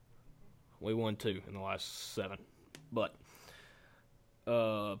 We won 2 in the last 7. But,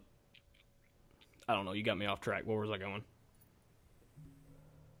 I don't know. You got me off track. Where was I going?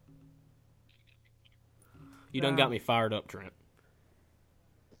 You done got me fired up, Trent.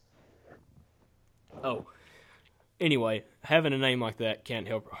 Oh. Anyway, having a name like that can't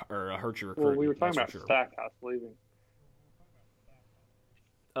help or hurt your recruitment. Well, we were talking about Stackhouse leaving.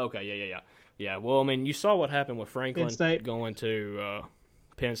 Okay, yeah. Well, I mean, you saw what happened with Franklin going to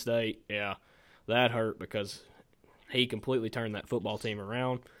Penn State. Yeah, that hurt because he completely turned that football team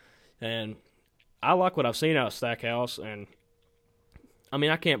around. And I like what I've seen out of Stackhouse, and I mean,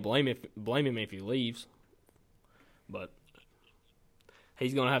 I can't blame him if he leaves, but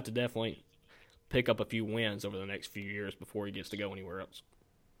he's going to have to definitely pick up a few wins over the next few years before he gets to go anywhere else.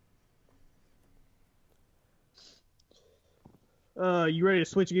 You ready to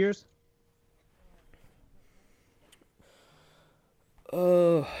switch gears?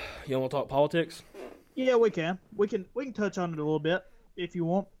 You want to talk politics? Yeah, we can. We can touch on it a little bit if you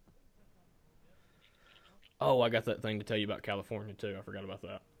want. Oh, I got that thing to tell you about California too. I forgot about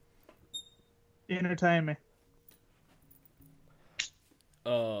that. Entertain me.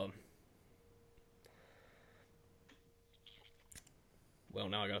 Well,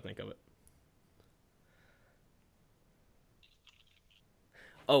 now I got to think of it.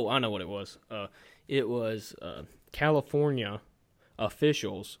 Oh, I know what it was. It was California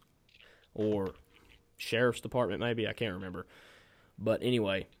officials or sheriff's department, maybe. I can't remember. But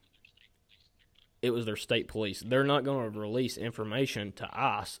anyway, it was their state police. They're not going to release information to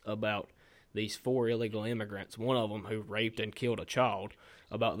ICE about these 4 illegal immigrants, one of them who raped and killed a child,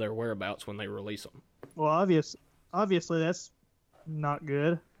 about their whereabouts when they release them. Well, obviously that's not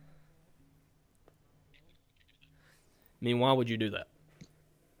good. I mean, why would you do that?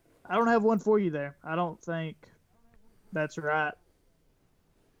 I don't have one for you there. I don't think that's right.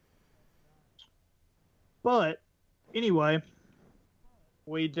 But anyway,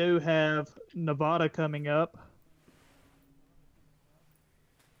 we do have Nevada coming up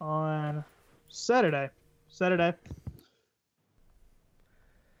on Saturday.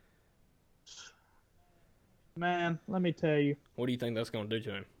 Man, let me tell you. What do you think that's going to do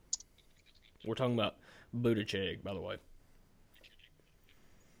to him? We're talking about Buttigieg, by the way.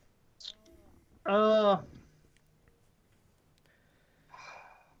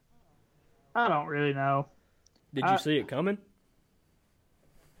 I don't really know Did you see it coming?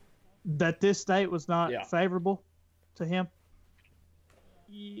 that this state was not Yeah. favorable to him.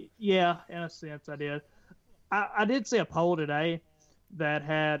 Yeah, in a sense, I did. I did see a poll today that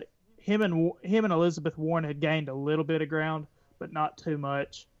had him and Elizabeth Warren had gained a little bit of ground, but not too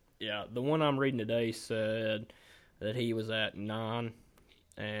much. Yeah, the one I'm reading today said that he was at 9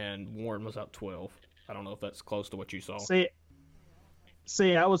 and Warren was at 12. I don't know if that's close to what you saw.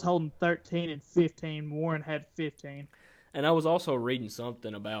 See, I was holding 13 and 15. Warren had 15. And I was also reading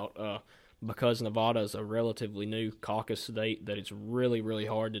something about because Nevada is a relatively new caucus state, that it's really, really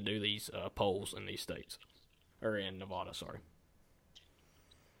hard to do these polls in these states. Or in Nevada, sorry.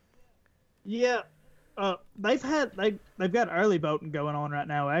 Yeah, they've got early voting going on right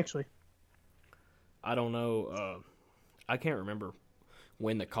now. Actually, I don't know. I can't remember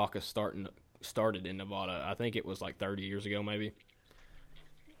when the caucus started in Nevada. I think it was like 30 years ago, maybe.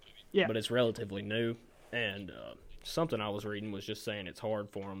 Yeah. But it's relatively new, and something I was reading was just saying it's hard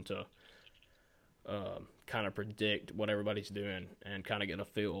for them to kind of predict what everybody's doing and kind of get a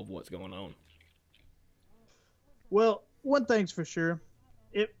feel of what's going on. well, one thing's for sure,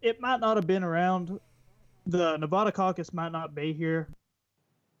 it might not have been around. The Nevada caucus might not be here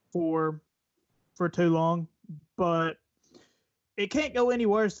for too long, but it can't go any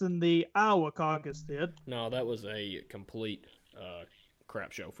worse than the Iowa caucus did. No, that was a complete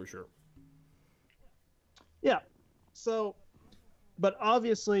crap show for sure. Yeah. So, but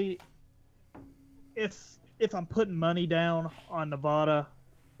obviously, if I'm putting money down on Nevada,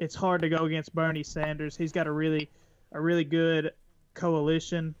 it's hard to go against Bernie Sanders. He's got a really good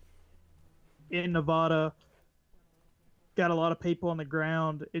coalition in Nevada. Got a lot of people on the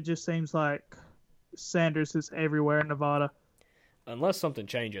ground. It just seems like Sanders is everywhere in Nevada. Unless something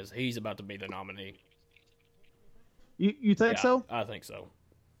changes, he's about to be the nominee. You think Yeah, so? I think so.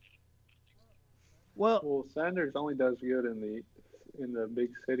 Well, Sanders only does good in the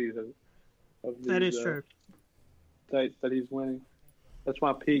big cities of these, that is true. states that he's winning. That's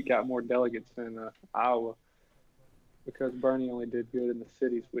why Pete got more delegates in Iowa, because Bernie only did good in the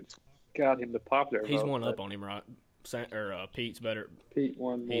cities, which got him the popular He's vote. one up on him, right? Pete's better. Pete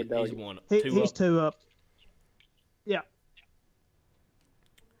won more He's delegates. one. He's up. 2 up. Yeah.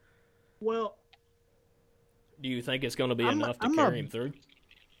 Well, Do you think it's going to be enough to carry him through?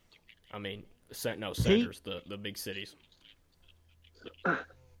 I mean, Sanders, the big cities.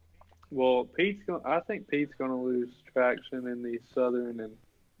 Well, I think Pete's going to lose traction in the southern and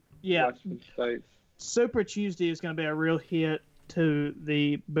western states. Super Tuesday is going to be a real hit to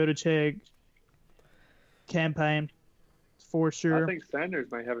the Buttigieg campaign, for sure. I think Sanders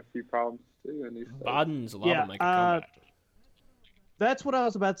may have a few problems too in these states. Biden's allowed to make a comeback. That's what I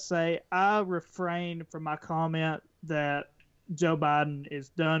was about to say. I refrained from my comment that Joe Biden is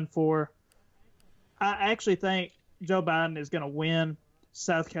done for. I actually think Joe Biden is going to win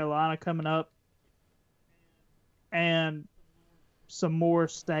South Carolina coming up and some more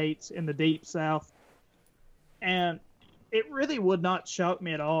states in the Deep South. And it really would not shock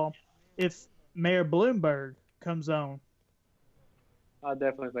me at all if Mayor Bloomberg comes on. I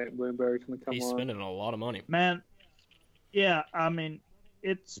definitely think Bloomberg's going to come He's on. spending a lot of money. Man, yeah, I mean,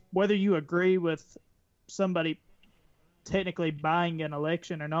 it's whether you agree with somebody technically buying an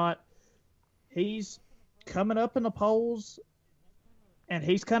election or not, he's coming up in the polls, and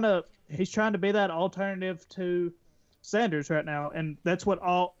he's trying to be that alternative to Sanders right now, and that's what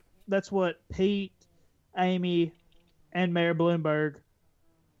Pete, Amy, and Mayor Bloomberg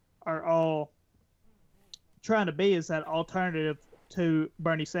are all trying to be, is that alternative to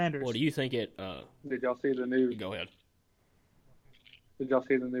Bernie Sanders. Well, do you think it? Did y'all see the new? Go ahead. Did y'all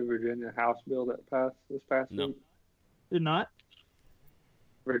see the new Virginia House bill that passed this past No. week? Did not?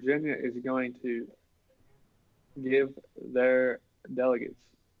 Virginia is going to give their delegates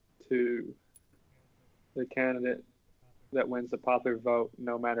to the candidate that wins the popular vote,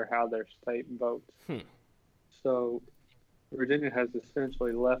 no matter how their state votes. So Virginia has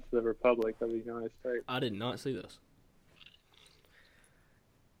essentially left the Republic of the United States. I did not see this.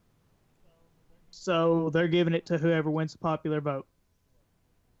 So they're giving it to whoever wins the popular vote,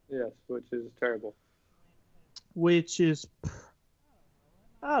 Yes, which is terrible. which is,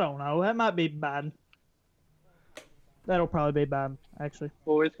 I don't know, that might be Biden. That'll probably be Biden, actually.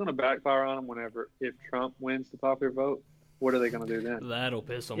 Well, it's going to backfire on them if Trump wins the popular vote. What are they going to do then? That'll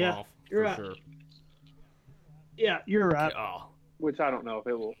piss them Yeah, off you're for right. sure. Yeah, you're right. Oh, Which I don't know if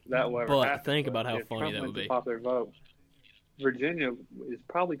that will ever But happen. think about how if funny Trump that wins would be. the popular vote, Virginia is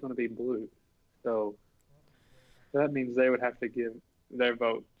probably going to be blue. So that means they would have to give their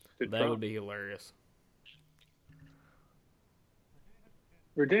vote to that Trump. would be hilarious.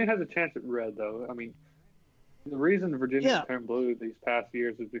 Virginia has a chance at red, though. I mean, the reason Virginia Yeah. turned blue these past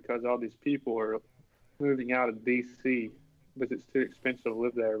years is because all these people are moving out of D.C. because it's too expensive to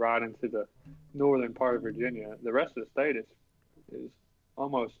live there, right into the northern part of Virginia. The rest of the state is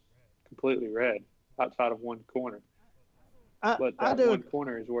almost completely red outside of one corner. But that one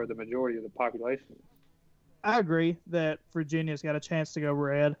corner is where the majority of the population is. I agree that Virginia's got a chance to go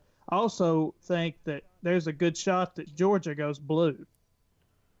red. I also think that there's a good shot that Georgia goes blue.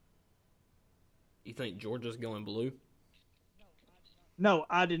 You think Georgia's going blue? No,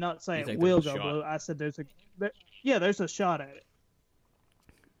 I did not say You it think will there's a go shot? blue. I said there's a shot at it.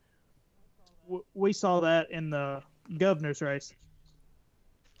 We saw that in the governor's race.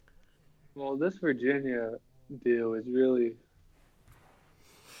 Well, this Virginia deal is really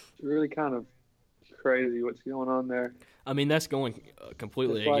kind of crazy what's going on there. I mean, that's going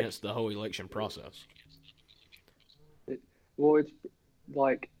completely It's like- against the whole election process. It's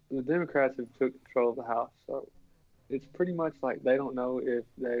like the Democrats have took control of the House, so it's pretty much like they don't know if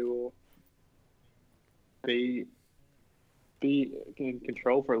they will be in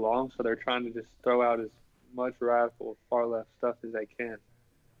control for long, so they're trying to just throw out as much radical far left stuff as they can,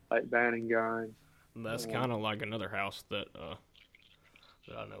 like banning guns. And that's kind of like another house that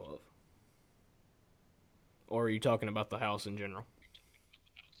I know of. Or are you talking about the House in general?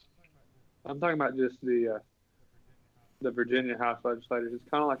 I'm talking about just the Virginia House legislators. It's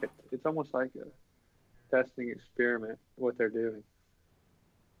kind of like it's almost like a testing experiment what they're doing.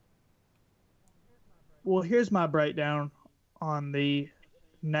 Well, here's my breakdown on the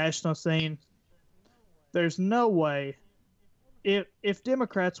national scene. There's no way, if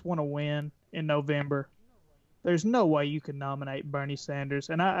Democrats want to win in November, there's no way you can nominate Bernie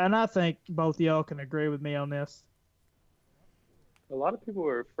Sanders, and I think both of y'all can agree with me on this. A lot of people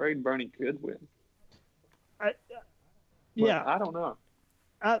are afraid Bernie could win. Yeah, I don't know.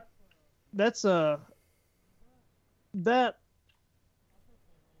 I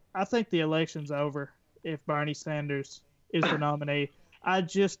think the election's over if Bernie Sanders is the nominee. I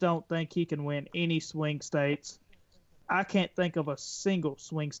just don't think he can win any swing states. I can't think of a single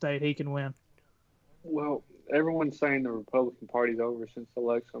swing state he can win. Well, everyone's saying the Republican Party's over since the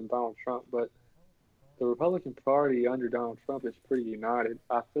election of Donald Trump, but the Republican Party under Donald Trump is pretty united.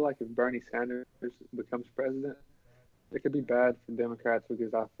 I feel like if Bernie Sanders becomes president, it could be bad for Democrats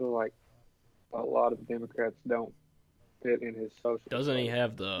because I feel like a lot of Democrats don't fit in his social. Doesn't he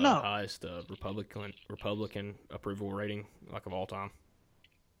have the No. highest Republican approval rating, like, of all time?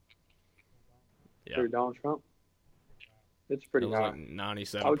 Yeah. For Donald Trump? It's It pretty was high. like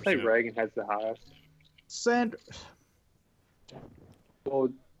 97%. I would say Reagan has the highest. Well,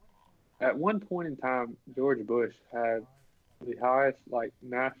 at one point in time, George Bush had the highest, like,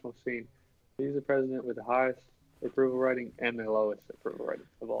 national scene. He's the president with the highest approval rating and the lowest approval rating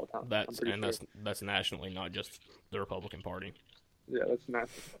of all time. That's nationally, not just the Republican Party. Yeah, that's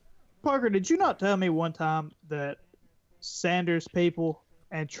national. Parker, did you not tell me one time that Sanders people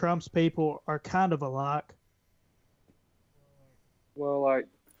and Trump's people are kind of alike? Well, like,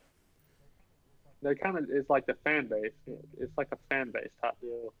 they kind of, it's like the fan base. It's like a fan base type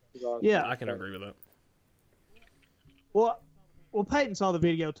deal. Yeah. I can agree with that. Well, Peyton saw the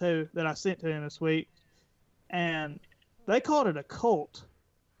video too that I sent to him this week, and they called it a cult.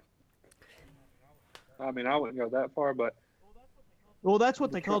 I mean, I wouldn't go that far, but Well, that's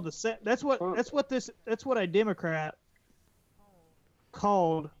what they called that's what a Democrat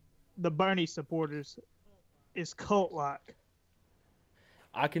called the Bernie supporters is cult-like.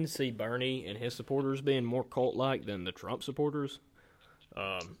 I can see Bernie and his supporters being more cult-like than the Trump supporters.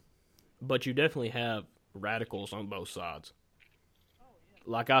 But you definitely have radicals on both sides.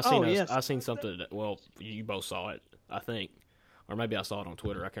 Like I seen something that, well, you both saw it, I think, or maybe I saw it on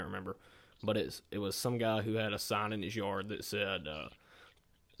Twitter. I can't remember, but it was some guy who had a sign in his yard that said,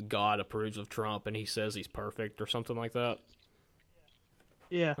 "God approves of Trump, and he says he's perfect," or something like that.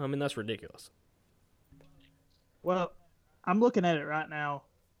 Yeah. I mean, that's ridiculous. Well, I'm looking at it right now,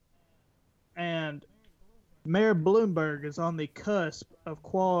 and Mayor Bloomberg is on the cusp of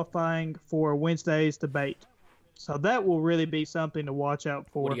qualifying for Wednesday's debate. So that will really be something to watch out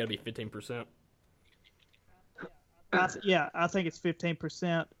for. What, do you got to be 15%? I think it's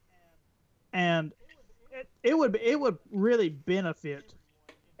 15%, and it would really benefit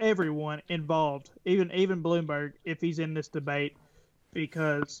everyone involved, even Bloomberg, if he's in this debate,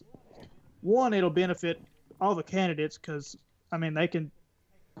 because one, it'll benefit all the candidates because I mean they can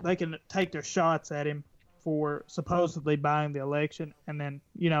take their shots at him for supposedly buying the election, and then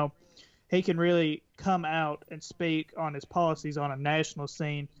he can really come out and speak on his policies on a national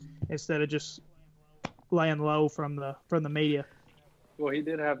scene instead of just laying low from the media. Well, he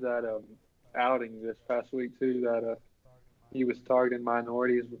did have that outing this past week too. That he was targeting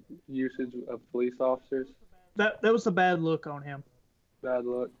minorities' usage of police officers. That was a bad look on him. Bad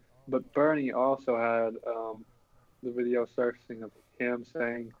look. But Bernie also had the video surfacing of him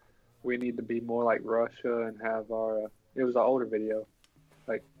saying we need to be more like Russia and have our. It was an older video,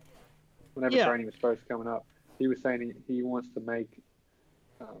 like whenever Yeah. Bernie was first coming up. He was saying he wants to make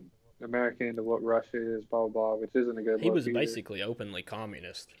America into what Russia is, blah, blah, blah, which isn't a good He look was either. basically openly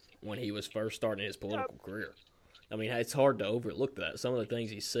communist when he was first starting his political career. I mean, it's hard to overlook that. Some of the things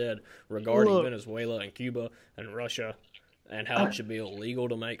he said regarding Look. Venezuela and Cuba and Russia and how it should be illegal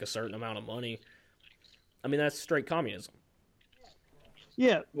to make a certain amount of money. I mean, that's straight communism.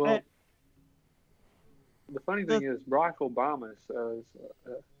 Yeah. Well, eh, the funny thing is, Barack Obama says,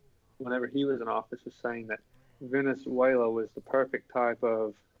 whenever he was in office, was saying that Venezuela was the perfect type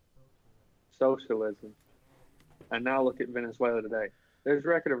of socialism. And now look at Venezuela today. There's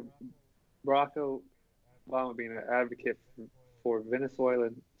record of Barack Obama being an advocate for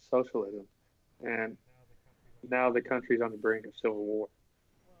Venezuelan socialism, and now the country's on the brink of civil war.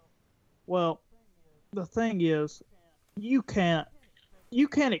 well, the thing is, you can't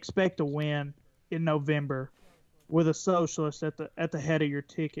expect to win in November with a socialist at the head of your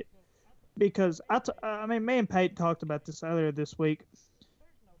ticket, because I mean, me and Peyton talked about this earlier this week.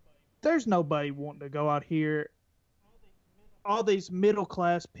 There's nobody wanting to go out here. All these middle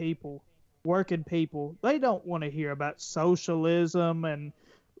class people, working people, they don't want to hear about socialism and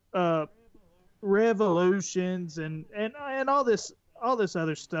revolutions and all this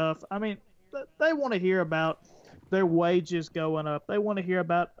other stuff. I mean, they want to hear about their wages going up. They want to hear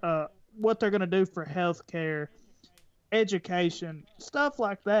about what they're going to do for health care, education, stuff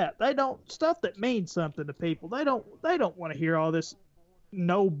like that. They don't stuff that means something to people. They don't want to hear all this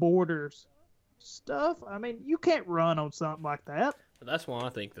no borders stuff. I mean, you can't run on something like that. But that's why I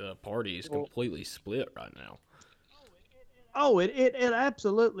think the party is completely split right now. Oh, it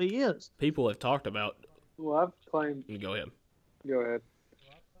absolutely is. People have talked about. Well, I've claimed. Go ahead. Go ahead.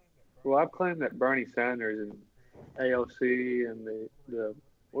 Well, I've claimed that Bernie Sanders and AOC and the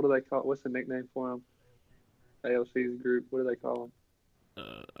what do they call? What's the nickname for him? AOC's group. What do they call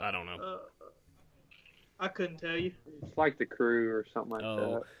them? I don't know. I couldn't tell you. It's like the crew or something like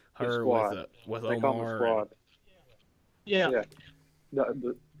that. Her squad. with They call them the Omar. squad. Yeah. Yeah.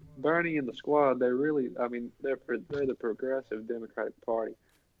 The Bernie and the squad, they're really, I mean, they're the progressive Democratic Party.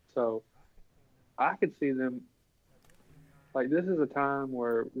 So I could see them, like, this is a time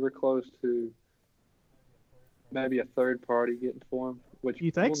where we're close to maybe a third party getting formed, which You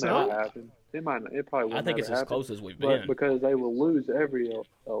think will so? never happen. It probably will I think never it's as happen. close as we've But been. because they will lose every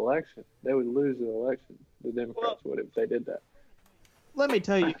election. They would lose the election. The Democrats would if they did that. Let me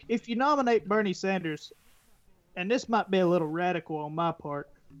tell you, if you nominate Bernie Sanders, and this might be a little radical on my part,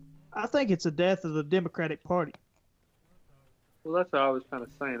 I think it's the death of the Democratic Party. Well, that's what I was kind of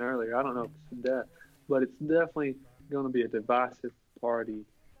saying earlier. I don't know if it's that, but it's definitely going to be a divisive party.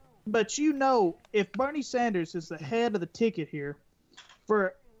 But you know, if Bernie Sanders is the head of the ticket here,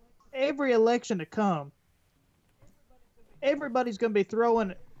 for every election to come, everybody's going to be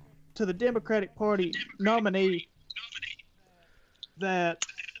throwing to the Democratic Party nominee that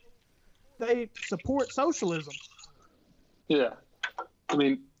they support socialism. Yeah. I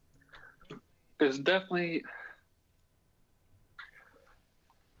mean, it's definitely.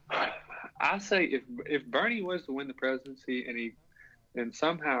 I say if Bernie was to win the presidency and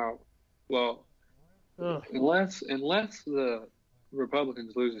somehow, well, Ugh. unless the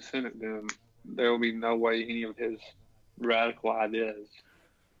Republicans lose the Senate, then there will be no way any of his radical ideas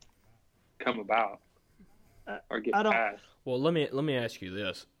come about or get I don't- passed. Well, let me ask you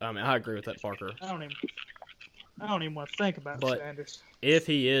this. I mean, I agree with that, Parker. I don't even want to think about But- Sanders. If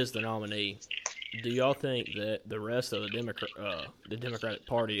he is the nominee, do y'all think that the rest of the Democratic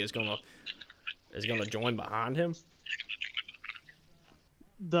Party is gonna join behind him?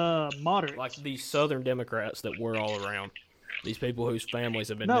 The moderates. Like these Southern Democrats that we're all around, these people whose families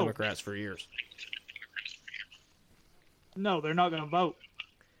have been No. Democrats for years. No, they're not going to vote.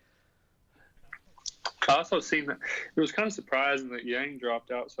 I also seen that it was kind of surprising that Yang dropped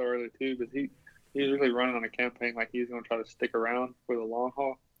out so early too, but he's really running on a campaign like he's going to try to stick around for the long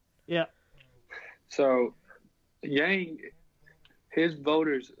haul. Yeah. So Yang, his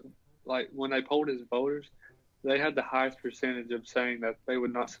voters, like when they polled his voters, they had the highest percentage of saying that they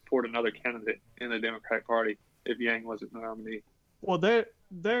would not support another candidate in the Democratic Party if Yang wasn't the nominee. Well,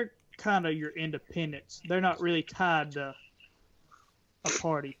 they're kind of your independents. They're not really tied to a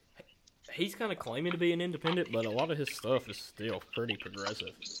party. He's kind of claiming to be an independent, but a lot of his stuff is still pretty progressive.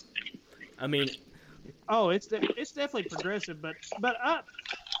 I mean, Oh, it's definitely progressive, but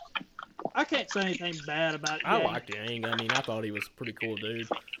I can't say anything bad about I Yang. liked Yang. I mean, I thought he was a pretty cool dude.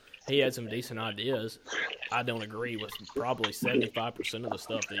 He had some decent ideas. I don't agree with probably 75% of the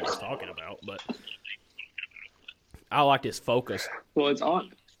stuff that he was talking about, but I liked his focus. Well,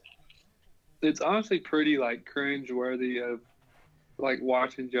 it's honestly pretty like cringe-worthy of like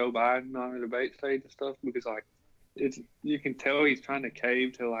watching Joe Biden on a debate stage and stuff because like you can tell he's trying to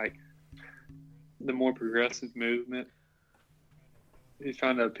cave to like the more progressive movement. He's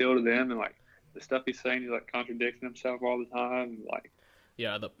trying to appeal to them and like the stuff he's saying, he's like contradicting himself all the time. Like,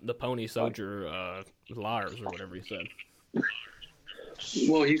 yeah, the Pony Soldier liars or whatever he said.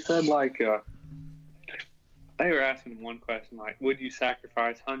 Well, he said like they were asking him one question like, would you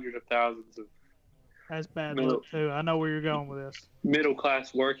sacrifice hundreds of thousands of That's bad luck too. I know where you're going with this. middle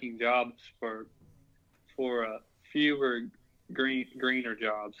class working jobs for fewer greener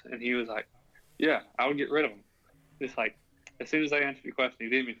jobs? And he was like, yeah, I would get rid of them. Just like as soon as they answered the question, he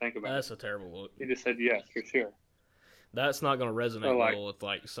didn't even think about it. That's a terrible look. He just said yes for sure. That's not going to resonate like, well with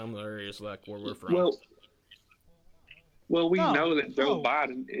like some areas like where we're from. Well, we know that Joe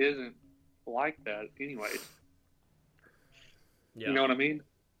Biden isn't like that, anyways. Yeah. You know what I mean?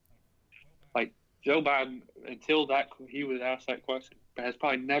 Like Joe Biden, until that he was asked that question, has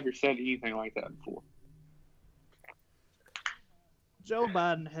probably never said anything like that before. Joe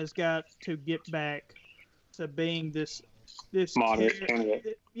Biden has got to get back to being this moderate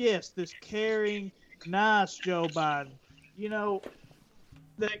candidate. Yes, this caring, nice Joe Biden. You know,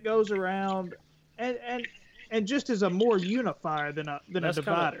 that goes around and just is a more unifier than a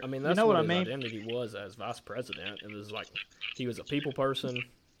divider. I mean, that's you know what I his mean? identity was as vice president. It was like he was a people person.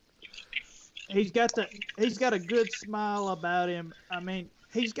 He's got a good smile about him. I mean,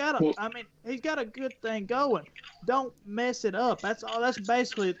 he's got a good thing going. Don't mess it up. That's all. That's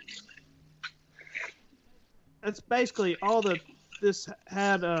basically all that this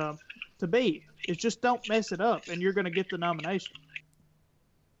had to be. It's just don't mess it up, and you're going to get the nomination.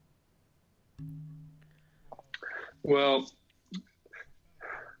 Well,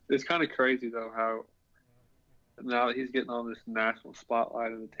 it's kind of crazy though how now that he's getting all this national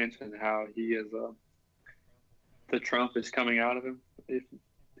spotlight and attention, how he is the Trump is coming out of him. If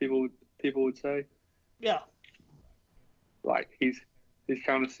people would say, yeah, like he's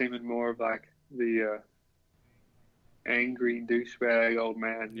kind of seeming more of like the angry douchebag old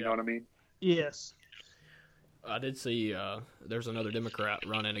man. You know what I mean? Yes. I did see there's another Democrat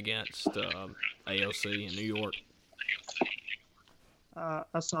running against AOC in New York.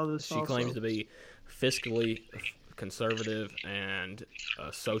 I saw this. She claims to be fiscally conservative and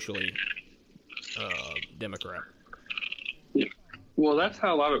socially Democrat. Well, that's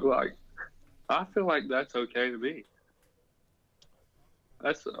how a lot of I feel like that's okay to be.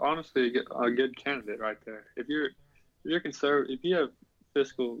 That's honestly a good candidate right there. If you're conservative, if you have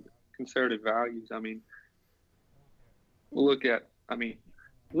fiscal conservative values, I mean, look at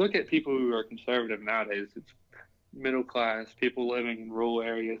people who are conservative nowadays. It's middle class people living in rural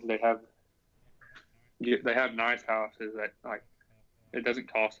areas. They have nice houses that like it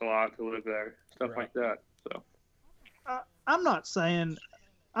doesn't cost a lot to live there, stuff like that. So I'm not saying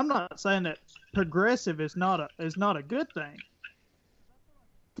that progressive is not a good thing,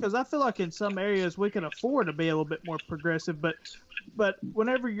 because I feel like in some areas we can afford to be a little bit more progressive, but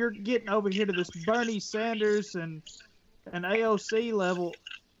whenever you're getting over here to this Bernie Sanders and AOC level,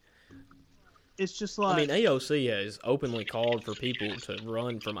 it's just like, I mean, AOC has openly called for people to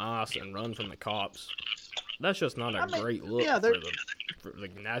run from ICE and run from the cops. That's just not a great look for the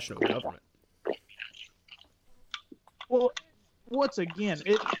national government. Well, once again,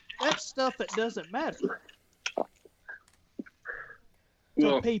 that's stuff that doesn't matter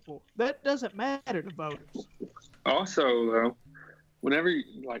to people. That doesn't matter to voters. Also, though, whenever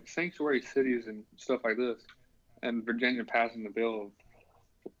like sanctuary cities and stuff like this, and Virginia passing the bill of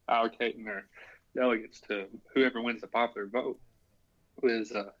allocating their delegates to whoever wins the popular vote,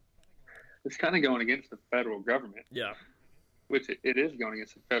 it's kind of going against the federal government. Yeah. Which it is going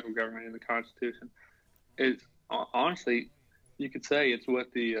against the federal government in the Constitution. It's honestly, you could say it's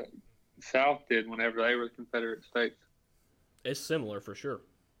what the South did whenever they were the Confederate States. It's similar for sure.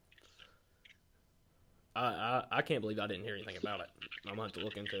 I can't believe I didn't hear anything about it. I'm gonna have to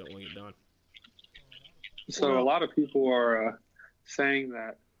look into it when we get done. So a lot of people are saying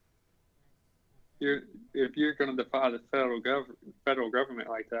that if you're going to defy the federal government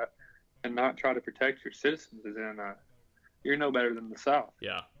like that and not try to protect your citizens, then you're no better than the South.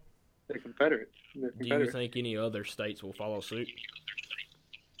 Yeah. They're Confederate. Do you think any other states will follow suit?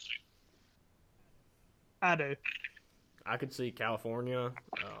 I do. I could see California.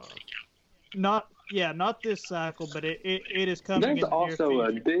 Not Yeah, not this cycle, but it is coming There's in the near also a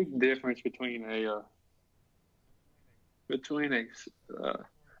future. big difference between a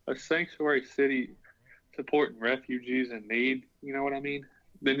sanctuary city supporting refugees in need. You know what I mean?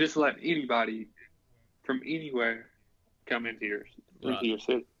 Than just let anybody from anywhere come into your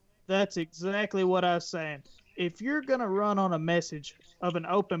city. That's exactly what I was saying. If you're going to run on a message of an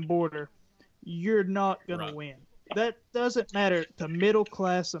open border, you're not going to win. That doesn't matter to middle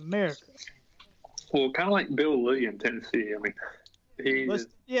class America. Well, kind of like Bill Lee in Tennessee. I mean,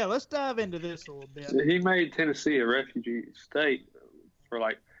 let's dive into this a little bit. He made Tennessee a refugee state for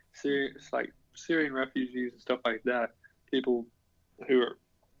like Syrian refugees and stuff like that. People who are,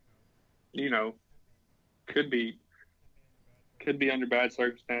 could be under bad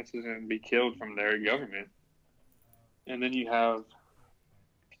circumstances and be killed from their government. And then you have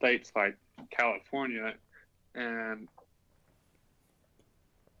states like California and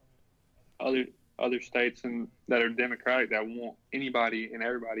other states that are democratic that want anybody and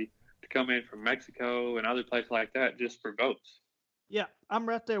everybody to come in from Mexico and other places like that just for votes. Yeah, I'm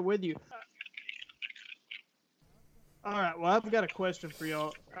right there with you. All right, well, I've got a question for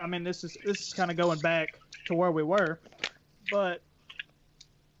y'all. I mean, this is kind of going back to where we were, but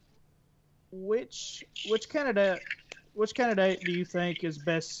which candidate do you think is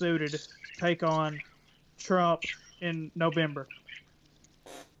best suited to take on Trump in November?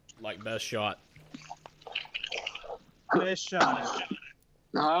 Like best shot. Best shot.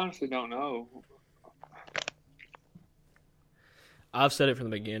 I honestly don't know. I've said it from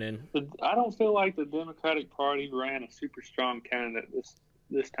the beginning. I don't feel like the Democratic Party ran a super strong candidate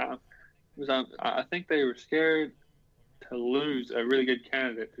this time. Because I think they were scared to lose a really good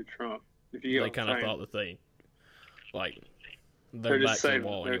candidate to Trump. If you They kind of thought that they're just back to the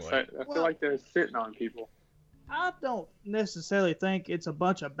wall anyway. I feel like they're sitting on people. I don't necessarily think it's a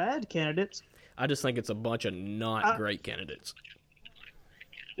bunch of bad candidates. I just think it's a bunch of not great candidates.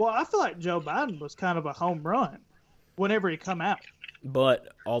 Well, I feel like Joe Biden was kind of a home run whenever he come out. But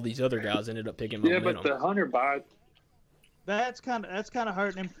all these other guys ended up picking momentum. Yeah, but the Hunter Biden. That's kind of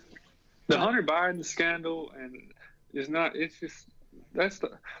hurting him. The Hunter Biden scandal is not. It's just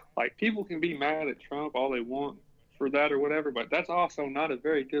people can be mad at Trump all they want for that or whatever, but that's also not a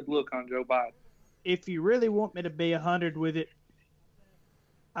very good look on Joe Biden. If you really want me to be 100 with it,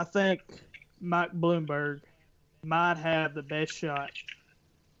 I think Mike Bloomberg might have the best shot.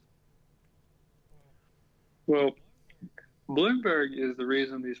 Well, Bloomberg is the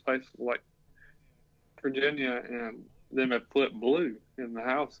reason these places like Virginia and them have flipped blue in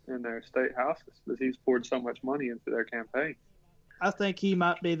their state houses, because he's poured so much money into their campaign. I think he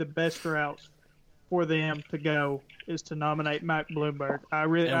might be the best route for them to go is to nominate Mike Bloomberg.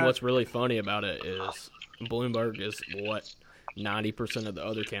 What's really funny about it is Bloomberg is what 90% of the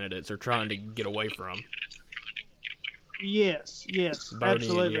other candidates are trying to get away from. Yes, Bernie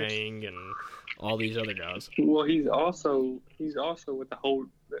absolutely. and Yang and all these other guys. Well, he's also with the whole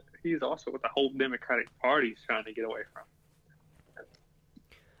Democratic Party trying to get away from.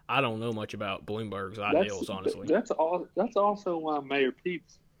 I don't know much about Bloomberg's ideals, honestly. That's also why Mayor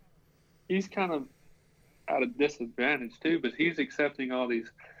Pete's he's kind of at a disadvantage too, but he's accepting all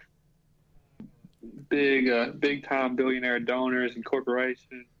these big time billionaire donors and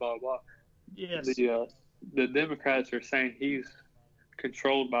corporations, blah blah. Yes. The Democrats are saying he's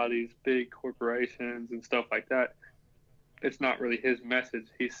controlled by these big corporations and stuff like that. It's not really his message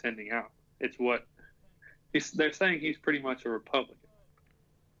he's sending out. It's what they're saying he's pretty much a Republican.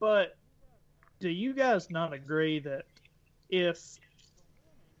 But do you guys not agree that if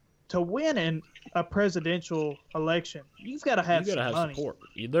to win in a presidential election, you've got to have money. Support.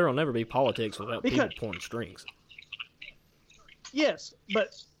 There will never be politics without people pulling strings. Yes,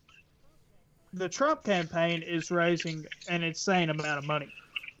 but the Trump campaign is raising an insane amount of money.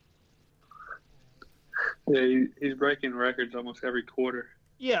 Yeah, he's breaking records almost every quarter.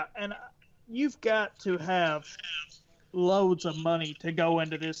 Yeah, and you've got to have loads of money to go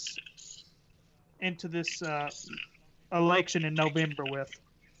into this election in November with.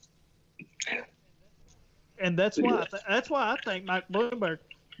 And that's why I think Mike Bloomberg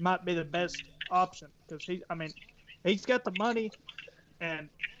might be the best option, because he's got the money, and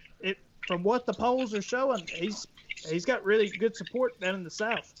from what the polls are showing, he's got really good support down in the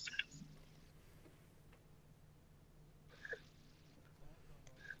South.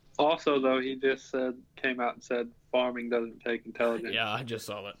 Also, though, he just came out and said farming doesn't take intelligence. Yeah, I just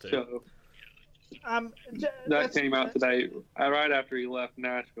saw that too. So, that came out today, right after he left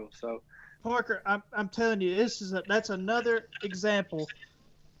Nashville. So, Parker, I'm telling you, that's another example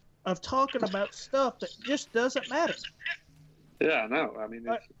of talking about stuff that just doesn't matter. Yeah, I know. I mean,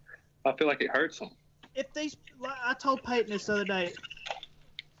 I feel like it hurts them. If these, like I told Peyton this other day,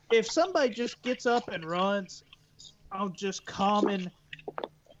 if somebody just gets up and runs on just common,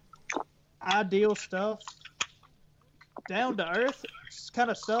 ideal stuff, down to earth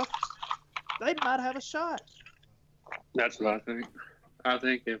kind of stuff, they might have a shot. That's what I think. I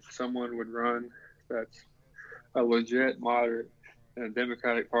think if someone would run that's a legit moderate in a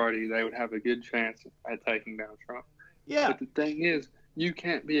Democratic Party, they would have a good chance at taking down Trump. Yeah. But the thing is, you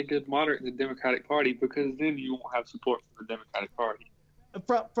can't be a good moderate in the Democratic Party because then you won't have support from the Democratic Party.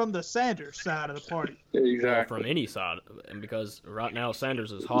 From the Sanders side of the party. Exactly. Well, from any side, and because right now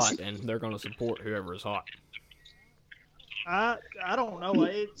Sanders is hot, and they're going to support whoever is hot. I don't know. Well,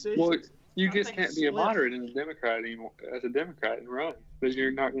 you I just think can't it's be a split. moderate in a Democrat anymore, as a Democrat and run because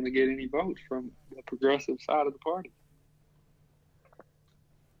you're not going to get any votes from the progressive side of the party.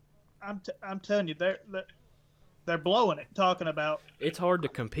 I'm telling you, they're blowing it talking about. It's hard to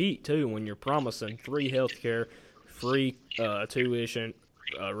compete too when you're promising free healthcare, free tuition,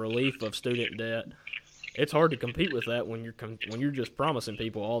 relief of student debt. It's hard to compete with that when you're just promising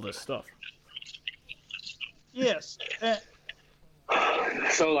people all this stuff. Yes.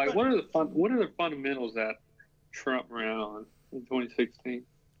 So, like, what are the fundamentals that Trump ran on in 2016?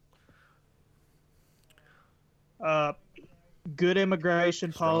 Good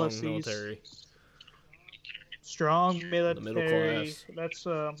immigration Strong policies, military, strong military. the middle class. That's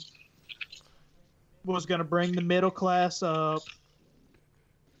was going to bring the middle class up.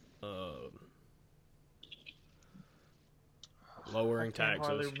 Lowering I can't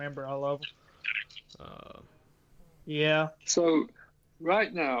hardly taxes. remember all of them. Yeah. So,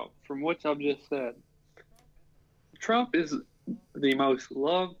 right now, from what I've just said, Trump is the most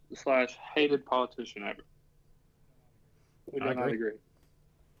loved / hated politician ever. Would I you not agree. agree?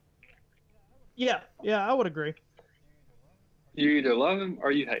 Yeah, I would agree. You either love him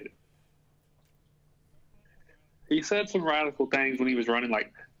or you hate him. He said some radical things when he was running,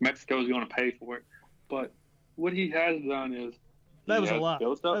 like Mexico's going to pay for it. But what he has done is That he was a has lot.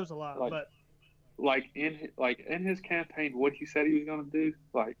 built That up- was a lot. like- But in his campaign, what he said he was going to do,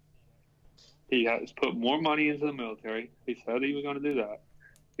 like he has put more money into the military. He said he was going to do that.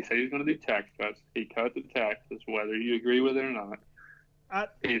 He said he was going to do tax cuts. He cut the taxes, whether you agree with it or not.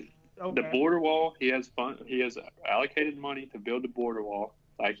 The okay. border wall, he has allocated money to build the border wall.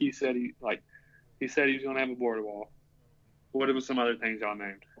 Like he said he said he was going to have a border wall. What were some other things y'all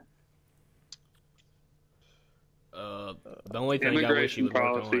named? The only thing I wish he Immigration would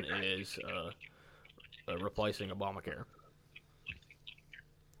work policy. on is replacing Obamacare.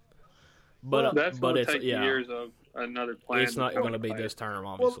 But That's but going to it's take years of another plan. it's not going to be this term,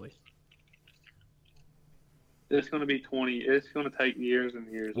 obviously. It's going to be 20. It's going to take years and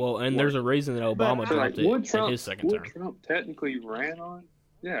years. Well, and there's a reason that Obama So, like, dropped what it in his second what term. Trump technically ran on,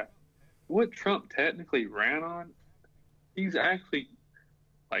 yeah. What Trump technically ran on, he's actually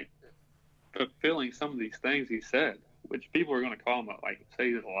like fulfilling some of these things he said, which people are going to call him like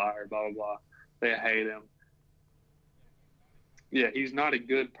say he's a liar, blah blah blah. They hate him. Yeah, he's not a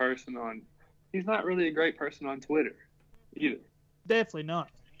good person on. He's not really a great person on Twitter either. Definitely not.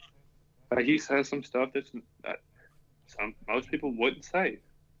 Like, he says some stuff that most people wouldn't say.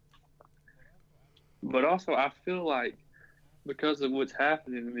 But also, I feel like because of what's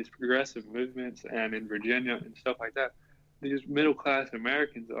happening in these progressive movements and in Virginia and stuff like that, these middle class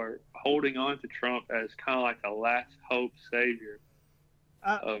Americans are holding on to Trump as kind of like the last hope savior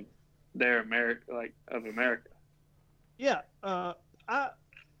of their America, of America. Yeah.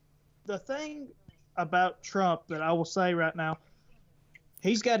 The thing about Trump that I will say right now,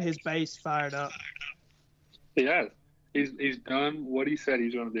 he's got his base fired up. He has. He's done what he said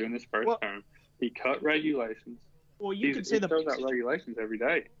he's going to do in his first term. He cut regulations. Well, you can see he throws out regulations every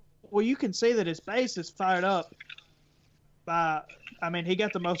day. Well, you can see that his base is fired up by. I mean, he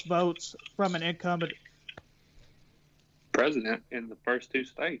got the most votes from an incumbent president in the first two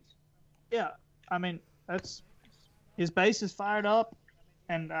states. Yeah, I mean that's his base is fired up,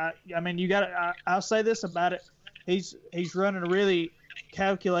 and I mean you got. I'll say this about it: he's running a really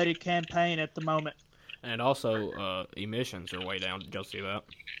calculated campaign at the moment. And also, emissions are way down. Did y'all see that?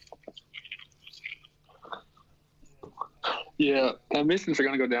 Yeah, emissions are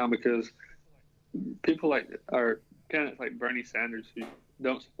going to go down because people are candidates like Bernie Sanders who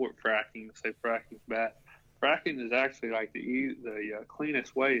don't support fracking, say fracking is bad. Fracking is actually like the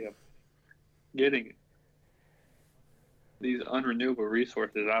cleanest way of getting these unrenewable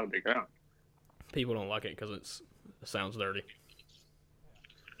resources out of the ground. People don't like it because it sounds dirty.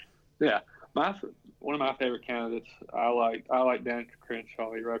 Yeah, one of my favorite candidates. I like Dan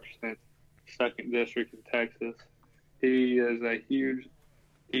Crenshaw. He represents 2nd District in Texas. He is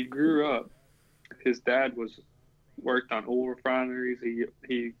he grew up. His dad worked on oil refineries.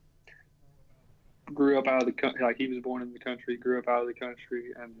 He grew up out of the country. Like, he was born in the country, grew up out of the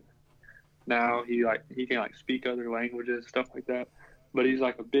country, and now he can like speak other languages, stuff like that. But he's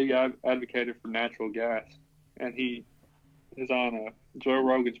like a big advocate for natural gas, and he is on Joe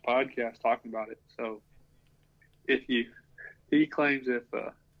Rogan's podcast talking about it. So he claims if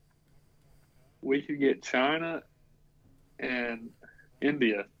we could get China and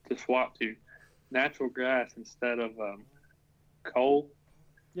India to swap to natural gas instead of coal,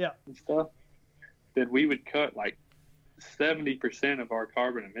 Yeah. and stuff, then we would cut like 70% of our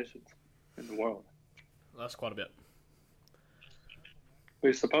carbon emissions in the world. That's quite a bit.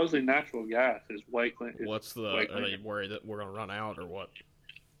 But supposedly natural gas is way What's the? way Are they worried that we're going to run out or what?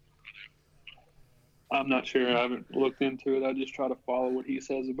 I'm not sure. I haven't looked into it. I just try to follow what he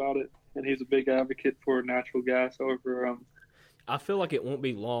says about it, and he's a big advocate for natural gas over. I feel like it won't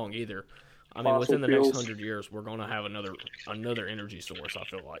be long either. I mean, Fossil within the fuels. next 100 years, we're going to have another energy source. I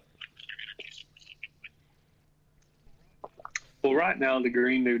feel like. Well, right now the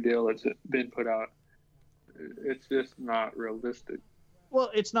Green New Deal that's been put out, it's just not realistic. Well,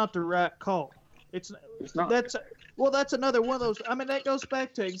 it's not the right call. It's not. That's another one of those. I mean, that goes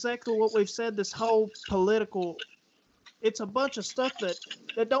back to exactly what we've said. This whole political, it's a bunch of stuff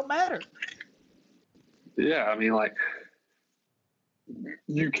that don't matter. Yeah, I mean, like,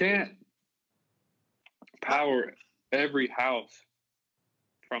 you can't power every house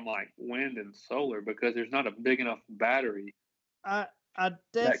from like wind and solar because there's not a big enough battery I that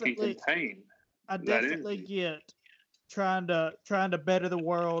definitely can contain. I that definitely energy. get trying to better the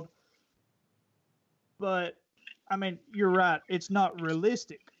world, but I mean, you're right. It's not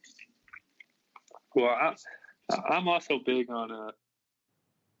realistic. Well, I'm also big on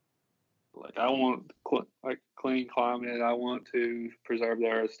like, I want clean climate. I want to preserve the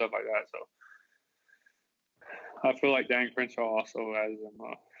earth, stuff like that. So I feel like Dan Crenshaw also has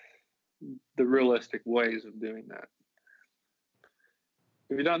the realistic ways of doing that.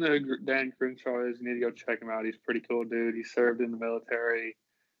 If you don't know who Dan Crenshaw is, you need to go check him out. He's a pretty cool dude. He served in the military.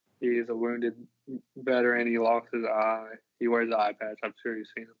 He is a wounded veteran. He lost his eye. He wears an eye patch. I'm sure you've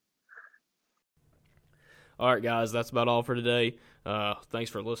seen him. All right, guys, that's about all for today. Thanks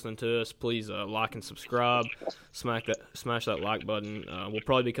for listening to us. Please like and subscribe. Smash that like button. We'll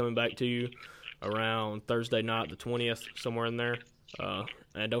probably be coming back to you around Thursday night, the 20th, somewhere in there.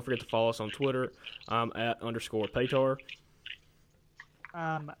 And don't forget to follow us on Twitter. I'm @_Paytar.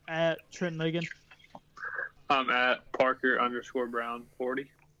 I'm at Trent Ligon. I'm at Parker_Brown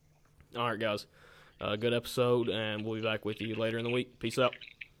 40. All right, guys. Good episode, and we'll be back with you later in the week. Peace out.